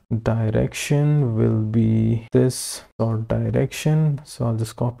sort direction will be this sort direction. So I'll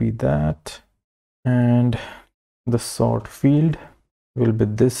just copy that, and the sort field will be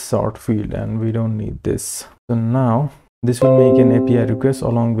this sort field, and we don't need this. So now this will make an API request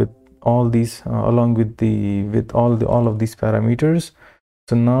along with all these all of these parameters.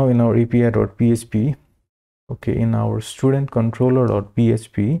 So now in our api.php, okay, in our student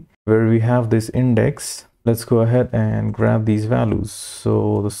controller.php, where we have this index, let's go ahead and grab these values.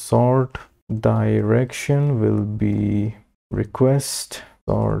 So the sort direction will be request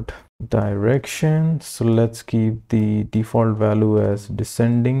sort direction. So let's keep the default value as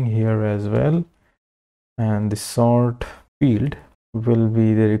descending here as well, and the sort field will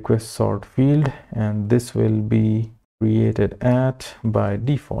be the request sort field, and this will be created at by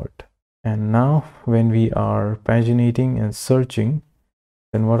default. And now when we are paginating and searching,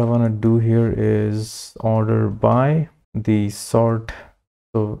 then what I want to do here is order by the sort.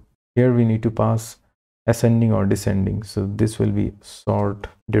 So here we need to pass ascending or descending. So this will be sort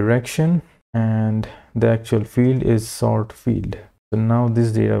direction, and the actual field is sort field. So now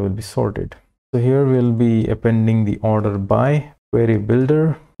this data will be sorted. So here we'll be appending the order by query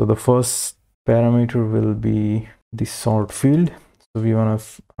builder. So the first parameter will be the sort field. So we want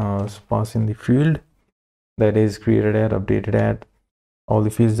to pass in the field that is created at, updated at, all the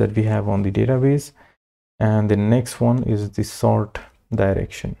fields that we have on the database. And the next one is the sort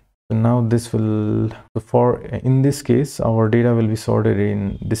direction. So now this will, in this case, our data will be sorted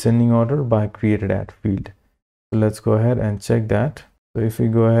in descending order by created at field. So let's go ahead and check that. So if we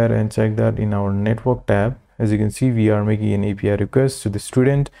go ahead and check that in our network tab, as you can see, we are making an API request to the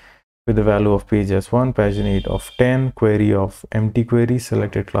student with the value of page as 1, paginate of 10, query of empty query,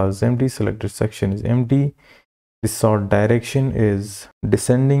 selected class is empty, selected section is empty, the sort direction is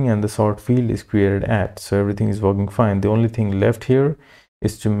descending, and the sort field is created at. So everything is working fine. The only thing left here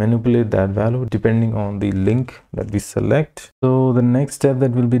is to manipulate that value depending on the link that we select. So the next step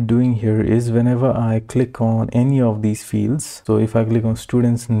that we'll be doing here is whenever I click on any of these fields, so if I click on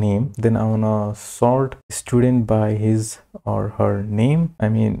student's name, then I want to sort student by his or her name.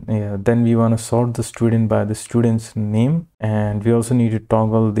 Then we want to sort the student by the student's name, and we also need to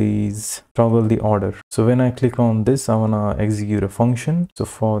toggle the order. So when I click on this, I want to execute a function. So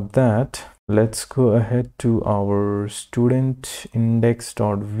for that, let's go ahead to our student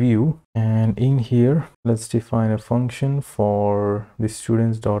index.view, and in here let's define a function for the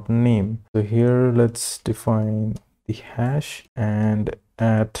students.name. So here let's define the hash, and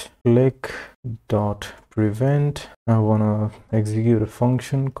at click.prevent I want to execute a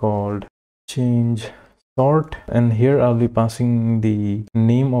function called change sort, and here I'll be passing the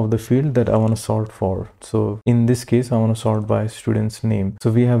name of the field that I want to sort for. So in this case I want to sort by student's name.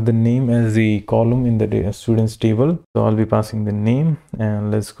 So we have the name as the column in the students table, so I'll be passing the name,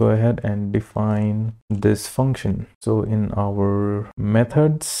 and let's go ahead and define this function. So in our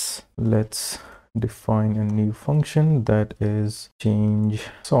methods, let's define a new function that is change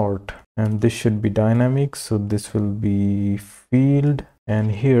sort, and this should be dynamic, so this will be field.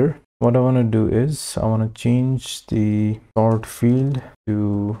 And here what I want to do is I want to change the sort field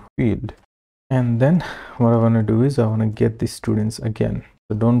to field, and then what I want to do is I want to get the students again.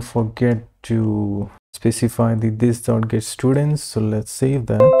 So don't forget to specify the this.get students. So let's save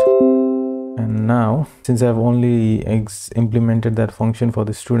that. And now, since I've only implemented that function for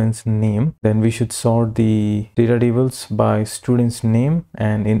the student's name, then we should sort the data tables by student's name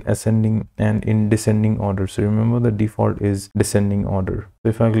and in ascending and in descending order. So remember, the default is descending order. So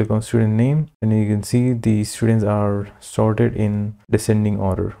if I click on student name, then you can see the students are sorted in descending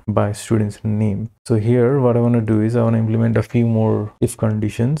order by student's name. So here what I want to do is I want to implement a few more if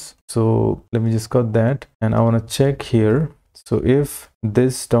conditions. So let me just cut that, and I want to check here. So if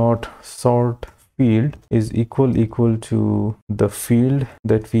this dot sort field is equal to the field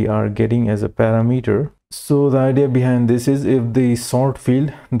that we are getting as a parameter. So the idea behind this is, if the sort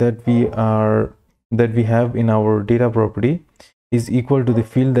field that we have in our data property is equal to the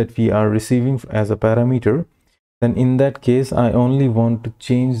field that we are receiving as a parameter, then in that case I only want to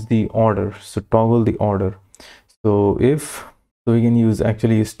change the order, so toggle the order. So we can use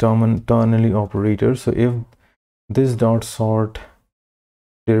ternary operator. So if this dot sort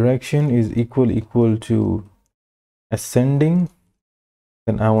direction is equal to ascending,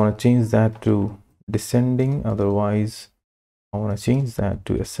 then I want to change that to descending, otherwise I want to change that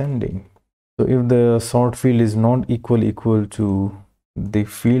to ascending. So if the sort field is not equal to the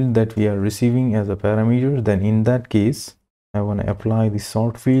field that we are receiving as a parameter, then in that case I want to apply the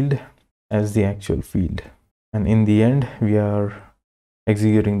sort field as the actual field, and in the end we are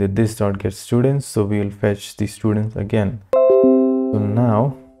executing the this.get students, so we will fetch the students again. So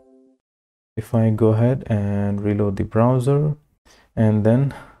now if I go ahead and reload the browser, and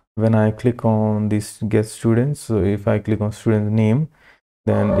then when I click on this get students, so if I click on student name,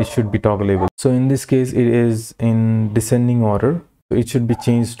 then it should be toggleable. So in this case it is in descending order, so it should be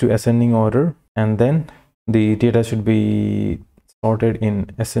changed to ascending order, and then the data should be sorted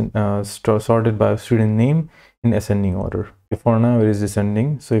sorted by student name in ascending order. For now it is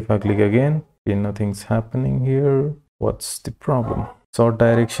descending, so if I click again, okay, nothing's happening here. What's the problem? Sort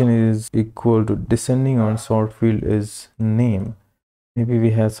direction is equal to descending on sort field is name. Maybe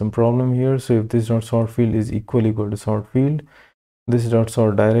we had some problem here. So if this dot sort field is equal to sort field, this dot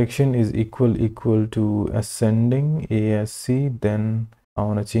sort direction is equal to ascending ASC, then I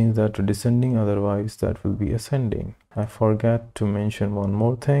want to change that to descending, otherwise that will be ascending. I forgot to mention one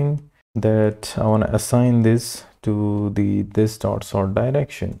more thing, that I want to assign this to the this dot sort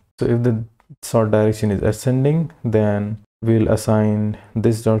direction. So if the sort direction is ascending, then we'll assign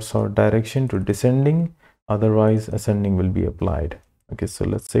this dot sort direction to descending, otherwise ascending will be applied. Okay, so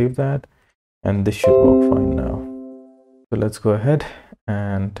let's save that, and this should work fine now. So let's go ahead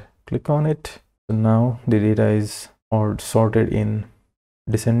and click on it. So now the data is all sorted in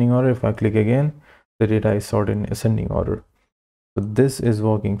descending order. If I click again, the data is sorted in ascending order. So this is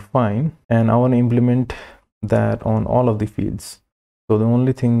working fine, and I want to implement that on all of the fields. So the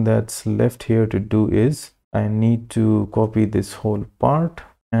only thing that's left here to do is I need to copy this whole part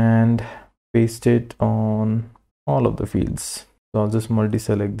and paste it on all of the fields. So I'll just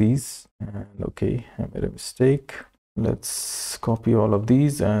multi-select these, and okay, I made a mistake. Let's copy all of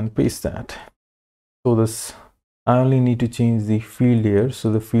these and paste that. So this, I only need to change the field here.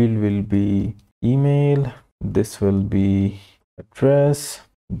 So the field will be email, this will be address,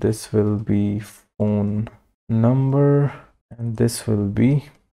 this will be phone number, and this will be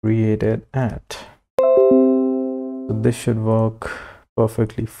created at. So this should work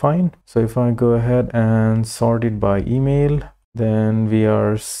perfectly fine. So if I go ahead and sort it by email, then we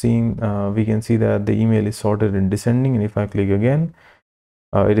are seeing we can see that the email is sorted in descending, and if I click again,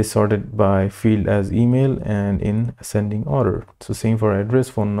 it is sorted by field as email and in ascending order. So same for address,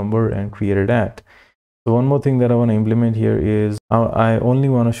 phone number, and created at. So one more thing that I want to implement here is I only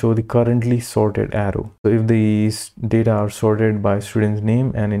want to show the currently sorted arrow. So if these data are sorted by student's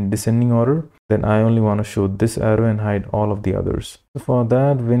name and in descending order, then I only want to show this arrow and hide all of the others. So for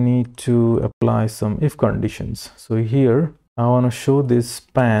that, we need to apply some if conditions. So here I want to show this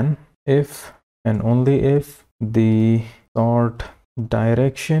span if and only if the sort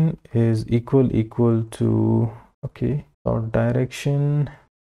direction is equal to, okay, sort direction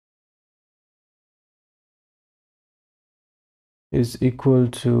is equal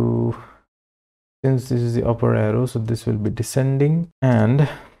to, since this is the upper arrow, so this will be descending, and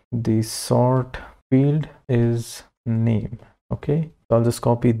the sort field is name. Okay, so I'll just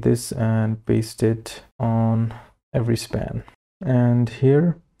copy this and paste it on every span. And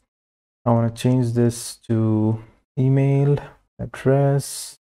here I want to change this to email,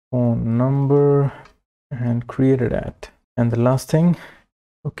 address, phone number, and created at. And the last thing,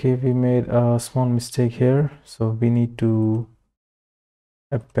 okay, we made a small mistake here, so we need to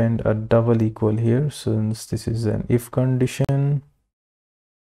append a double equal here. Since this is an if condition,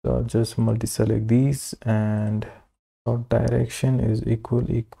 so I'll just multi-select these, and sort direction is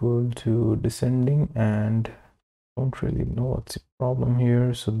equal to descending, and don't really know what's the problem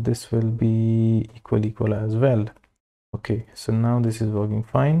here, so this will be equal as well. Okay, so now this is working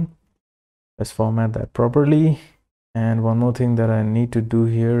fine. Let's format that properly. And one more thing that I need to do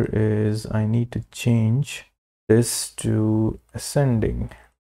here is I need to change this to ascending.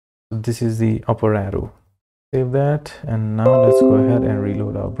 So this is the upper arrow. Save that, and now let's go ahead and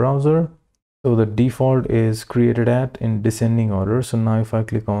reload our browser. So the default is created at in descending order. So now if I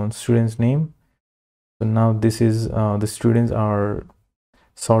click on student's name, so now this is the students are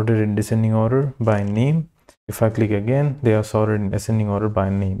sorted in descending order by name. If I click again, they are sorted in ascending order by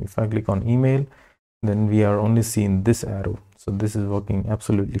name. If I click on email, then we are only seeing this arrow. So this is working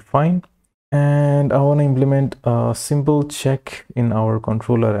absolutely fine. And I want to implement a simple check in our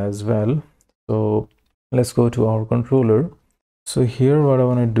controller as well. So let's go to our controller. So here what I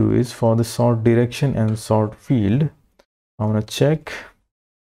want to do is, for the sort direction and sort field, I want to check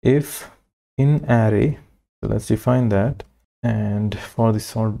if in array. So let's define that. And for the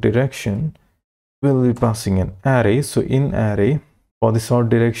sort direction, we'll be passing an array. So in array, for the sort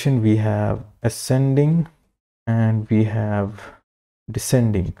direction, we have ascending and we have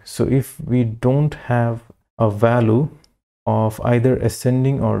descending. So if we don't have a value of either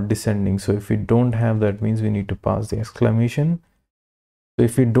ascending or descending, so if we don't have, that means we need to pass the exclamation. So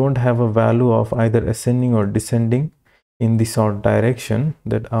if we don't have a value of either ascending or descending in the sort direction,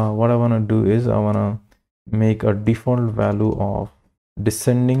 that what I want to do is I want to make a default value of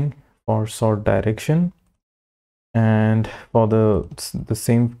descending for sort direction, and for the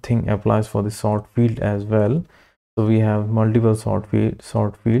same thing applies for the sort field as well. So we have multiple sort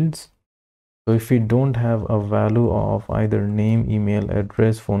fields. So if we don't have a value of either name, email,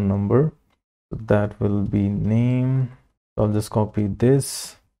 address, phone number, so that will be name. So I'll just copy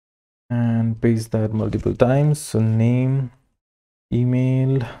this and paste that multiple times. So name,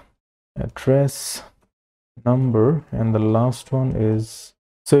 email, address, number, and the last one is,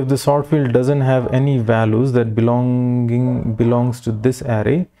 so if the sort field doesn't have any values that belongs to this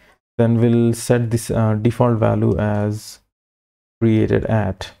array, then we'll set this default value as created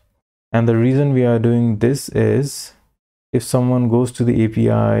at. And the reason we are doing this is, if someone goes to the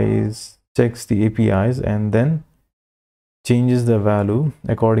APIs, checks the APIs, and then changes the value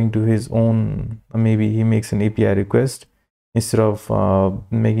according to his own, maybe he makes an API request, instead of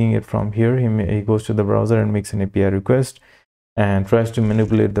making it from here, he goes to the browser and makes an API request and tries to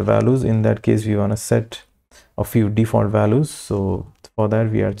manipulate the values. In that case, we want to set a few default values. So for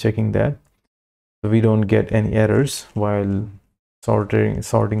that, we are checking that so we don't get any errors while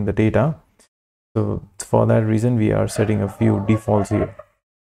sorting the data. So for that reason, we are setting a few defaults here.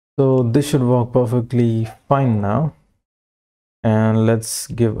 So this should work perfectly fine now. And let's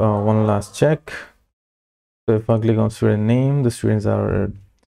give one last check. So if I click on student name, the students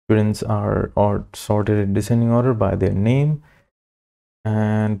are sorted in descending order by their name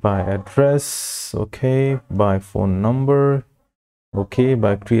and by address, okay, by phone number, okay,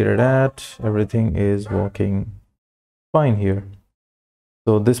 by created at. Everything is working fine here.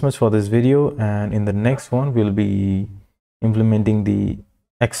 So this much for this video, and in the next one we'll be implementing the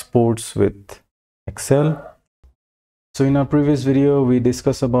exports with Excel. So in our previous video, we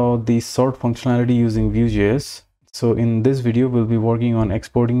discussed about the sort functionality using Vue.js. So in this video, we'll be working on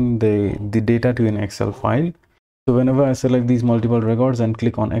exporting the data to an Excel file. So whenever I select these multiple records and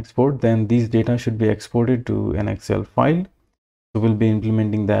click on export, then these data should be exported to an Excel file. So we'll be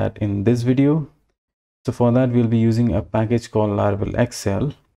implementing that in this video. So for that, we'll be using a package called Laravel Excel.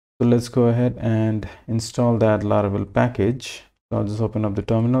 So let's go ahead and install that Laravel package. So I'll just open up the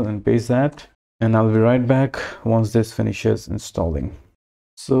terminal and paste that. And I'll be right back once this finishes installing.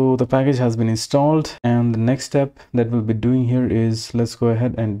 So the package has been installed, and the next step that we'll be doing here is, let's go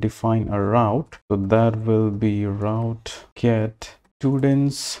ahead and define a route. So that will be route get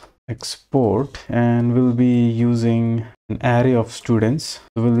students export, and we'll be using an array of students.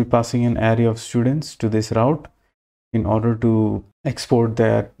 So we'll be passing an array of students to this route in order to export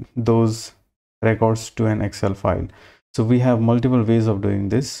those records to an Excel file. So we have multiple ways of doing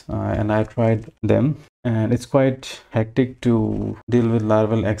this, and I tried them, and it's quite hectic to deal with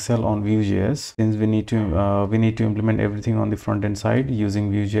Laravel Excel on Vue.js, since we need to implement everything on the front end side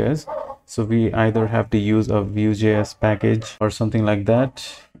using Vue.js. So we either have to use a Vue.js package or something like that,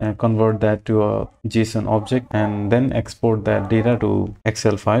 and convert that to a JSON object, and then export that data to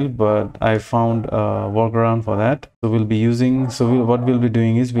Excel file. But I found a workaround for that. So what we'll be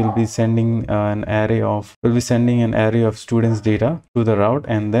doing is we'll be sending an array of students data to the route,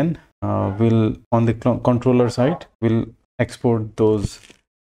 and then we'll on the controller side we'll export those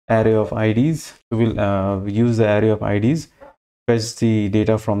array of IDs. So we'll use the array of IDs, fetch the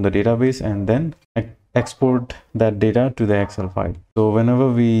data from the database, and then export that data to the Excel file. So whenever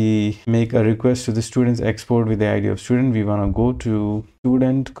we make a request to the students export with the ID of student, we want to go to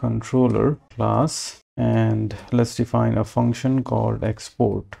student controller class, and let's define a function called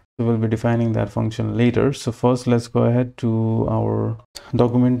export. So we'll be defining that function later. So first, let's go ahead to our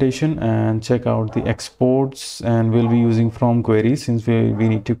documentation and check out the exports, and we'll be using from query since we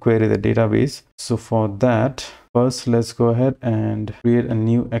need to query the database. So for that, first let's go ahead and create a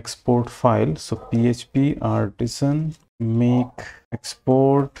new export file. So php artisan make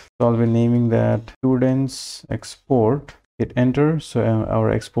export. So I'll be naming that students export. Hit enter. So our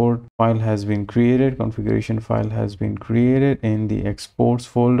export file has been created, configuration file has been created in the exports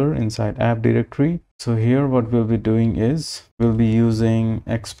folder inside app directory. So here what we'll be doing is we'll be using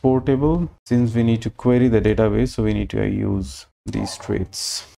exportable since we need to query the database, so we need to use these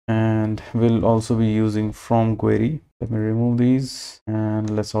traits. And we'll also be using from query. Let me remove these, and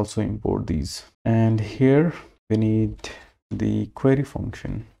let's also import these. And here we need the query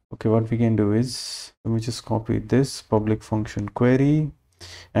function. Okay, what we can do is, let me just copy this public function query,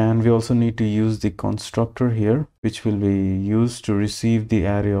 and we also need to use the constructor here, which will be used to receive the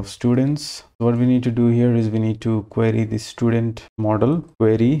array of students. So what we need to do here is we need to query the student model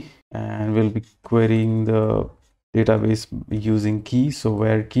query, and we'll be querying the database using key. So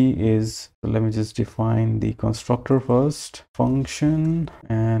where key is, so let me just define the constructor first, function,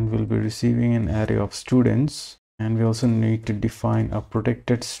 and we'll be receiving an array of students. And we also need to define a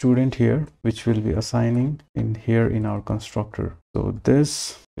protected student here, which will be assigning in here in our constructor. So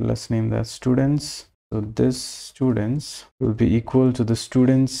this, let's name that students. So this students will be equal to the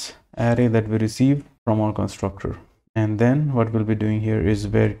students array that we receive from our constructor. And then what we'll be doing here is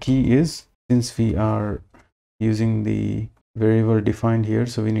where key is, since we are using the variable defined here,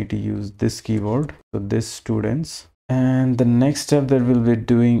 so we need to use this keyword. So this students. And the next step that we'll be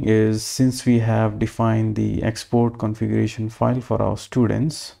doing is, since we have defined the export configuration file for our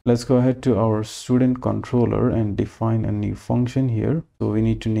students, let's go ahead to our student controller and define a new function here. So we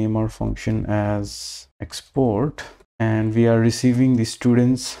need to name our function as export, and we are receiving the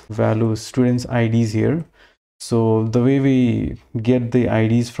students value, students IDs here. So the way we get the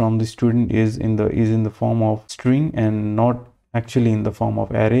IDs from the student is in the form of string and not actually in the form of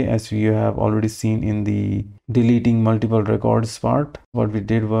array, as you have already seen in the deleting multiple records part. What we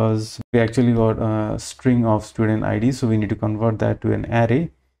did was we actually got a string of student ID, so we need to convert that to an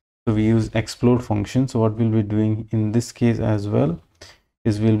array. So we use explode function. So what we'll be doing in this case as well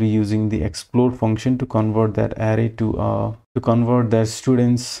is we'll be using the explode function to convert that array to convert that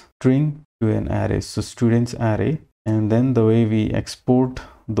students string to an array. So students array, and then the way we export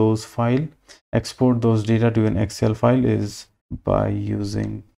those data to an Excel file is by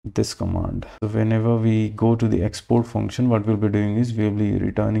using this command. So whenever we go to the export function, what we'll be doing is we'll be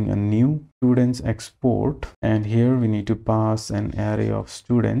returning a new students export, and here we need to pass an array of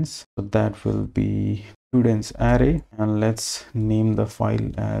students. So that will be students array, and let's name the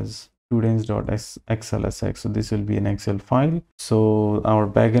file as students.xlsx. So this will be an Excel file. So our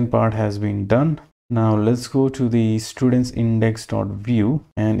backend part has been done. Now let's go to the students index.view,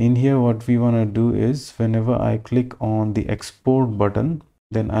 and in here what we want to do is whenever I click on the export button,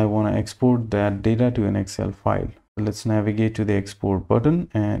 then I want to export that data to an Excel file. So let's navigate to the export button,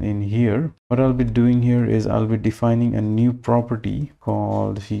 and in here what I'll be doing here is I'll be defining a new property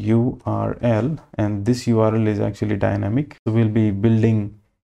called URL, and this URL is actually dynamic. So we'll be building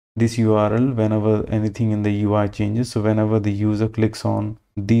this URL whenever anything in the UI changes. So whenever the user clicks on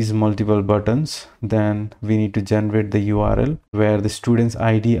these multiple buttons, then we need to generate the URL where the students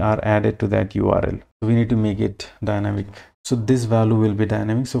ID are added to that URL. So we need to make it dynamic. So this value will be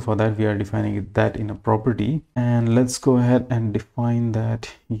dynamic. So for that we are defining that in a property, and let's go ahead and define that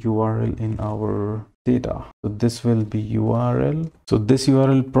URL in our data. So this will be URL. So this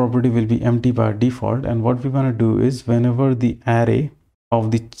URL property will be empty by default, and what we want to do is whenever the array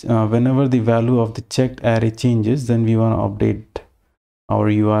of the whenever the value of the checked array changes, then we want to update our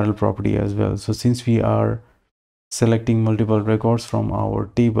URL property as well. So since we are selecting multiple records from our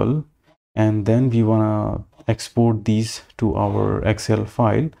table, and then we want to export these to our Excel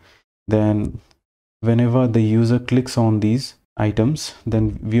file. Then whenever the user clicks on these items,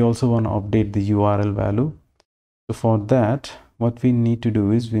 then we also want to update the URL value. So for that, what we need to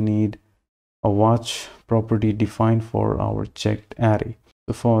do is we need a watch property defined for our checked array.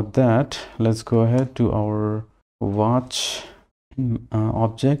 So for that, let's go ahead to our watch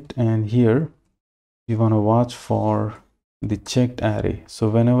object, and here we want to watch for the checked array. So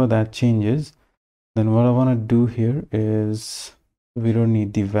whenever that changes, then what I want to do here is, we don't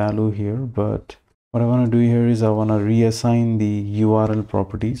need the value here, but what I want to do here is I want to reassign the URL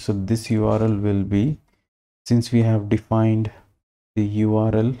property. So this URL will be, since we have defined the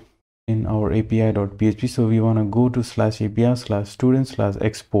URL in our api.php, so we want to go to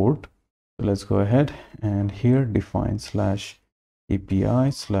 /api/student/export. So let's go ahead and here define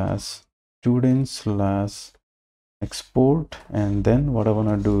 /api/student/export, and then what I want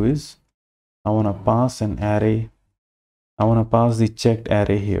to do is I want to pass an array. I want to pass the checked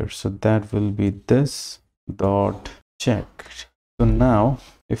array here, so that will be this dot checked. So now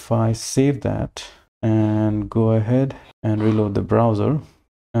if I save that and go ahead and reload the browser,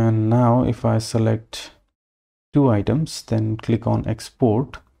 and now if I select two items, then click on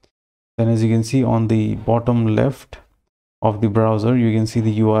export, then as you can see on the bottom left of the browser, you can see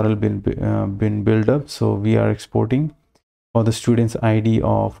the URL been built up. So we are exporting for the students ID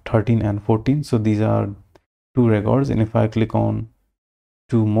of 13 and 14. So these are two records, and if I click on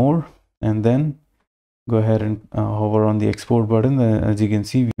two more and then go ahead and hover on the export button, then as you can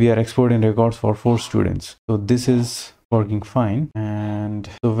see we are exporting records for 4 students. So this is working fine. And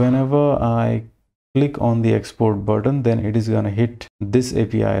so whenever I click on the export button, then it is going to hit this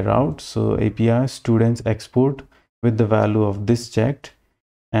API route. So API students export with the value of this checked,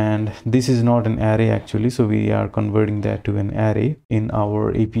 and this is not an array actually, so we are converting that to an array in our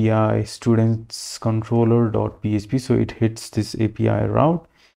API students controller.php. So it hits this API route,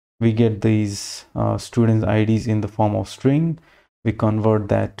 we get these students IDs in the form of string, we convert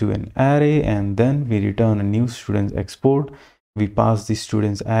that to an array, and then we return a new students export. We pass the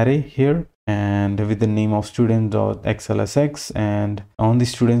students array here and with the name of student.xlsx, and on the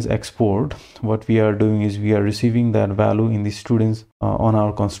students export, what we are doing is we are receiving that value in the students on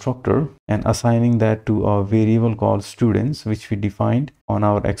our constructor and assigning that to a variable called students, which we defined on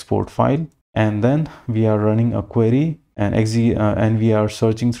our export file. And then we are running a query and we are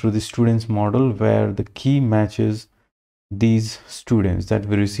searching through the students model where the key matches these students that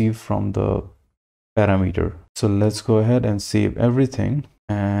we received from the parameter. So let's go ahead and save everything.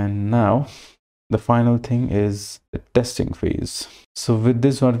 And now the final thing is the testing phase. So with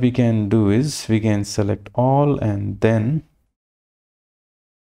this, what we can do is we can select all, and then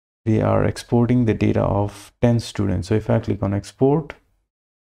we are exporting the data of 10 students. So if I click on export,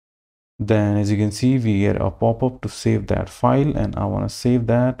 then as you can see we get a pop-up to save that file, and I want to save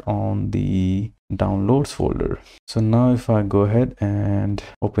that on the downloads folder. So now if I go ahead and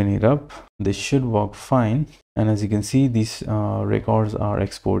open it up, this should work fine, and as you can see these records are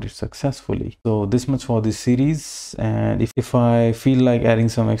exported successfully. So this much for this series, and if I feel like adding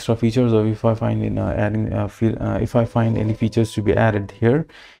some extra features, or if I find if I find any features to be added here,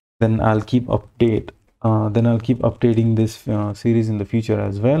 then I'll keep updating this series in the future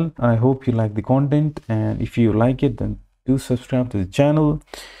as well. I hope you like the content, and if you like it, then do subscribe to the channel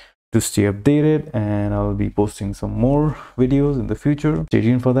to stay updated, and I'll be posting some more videos in the future. Stay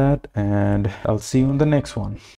tuned for that, and I'll see you in the next one.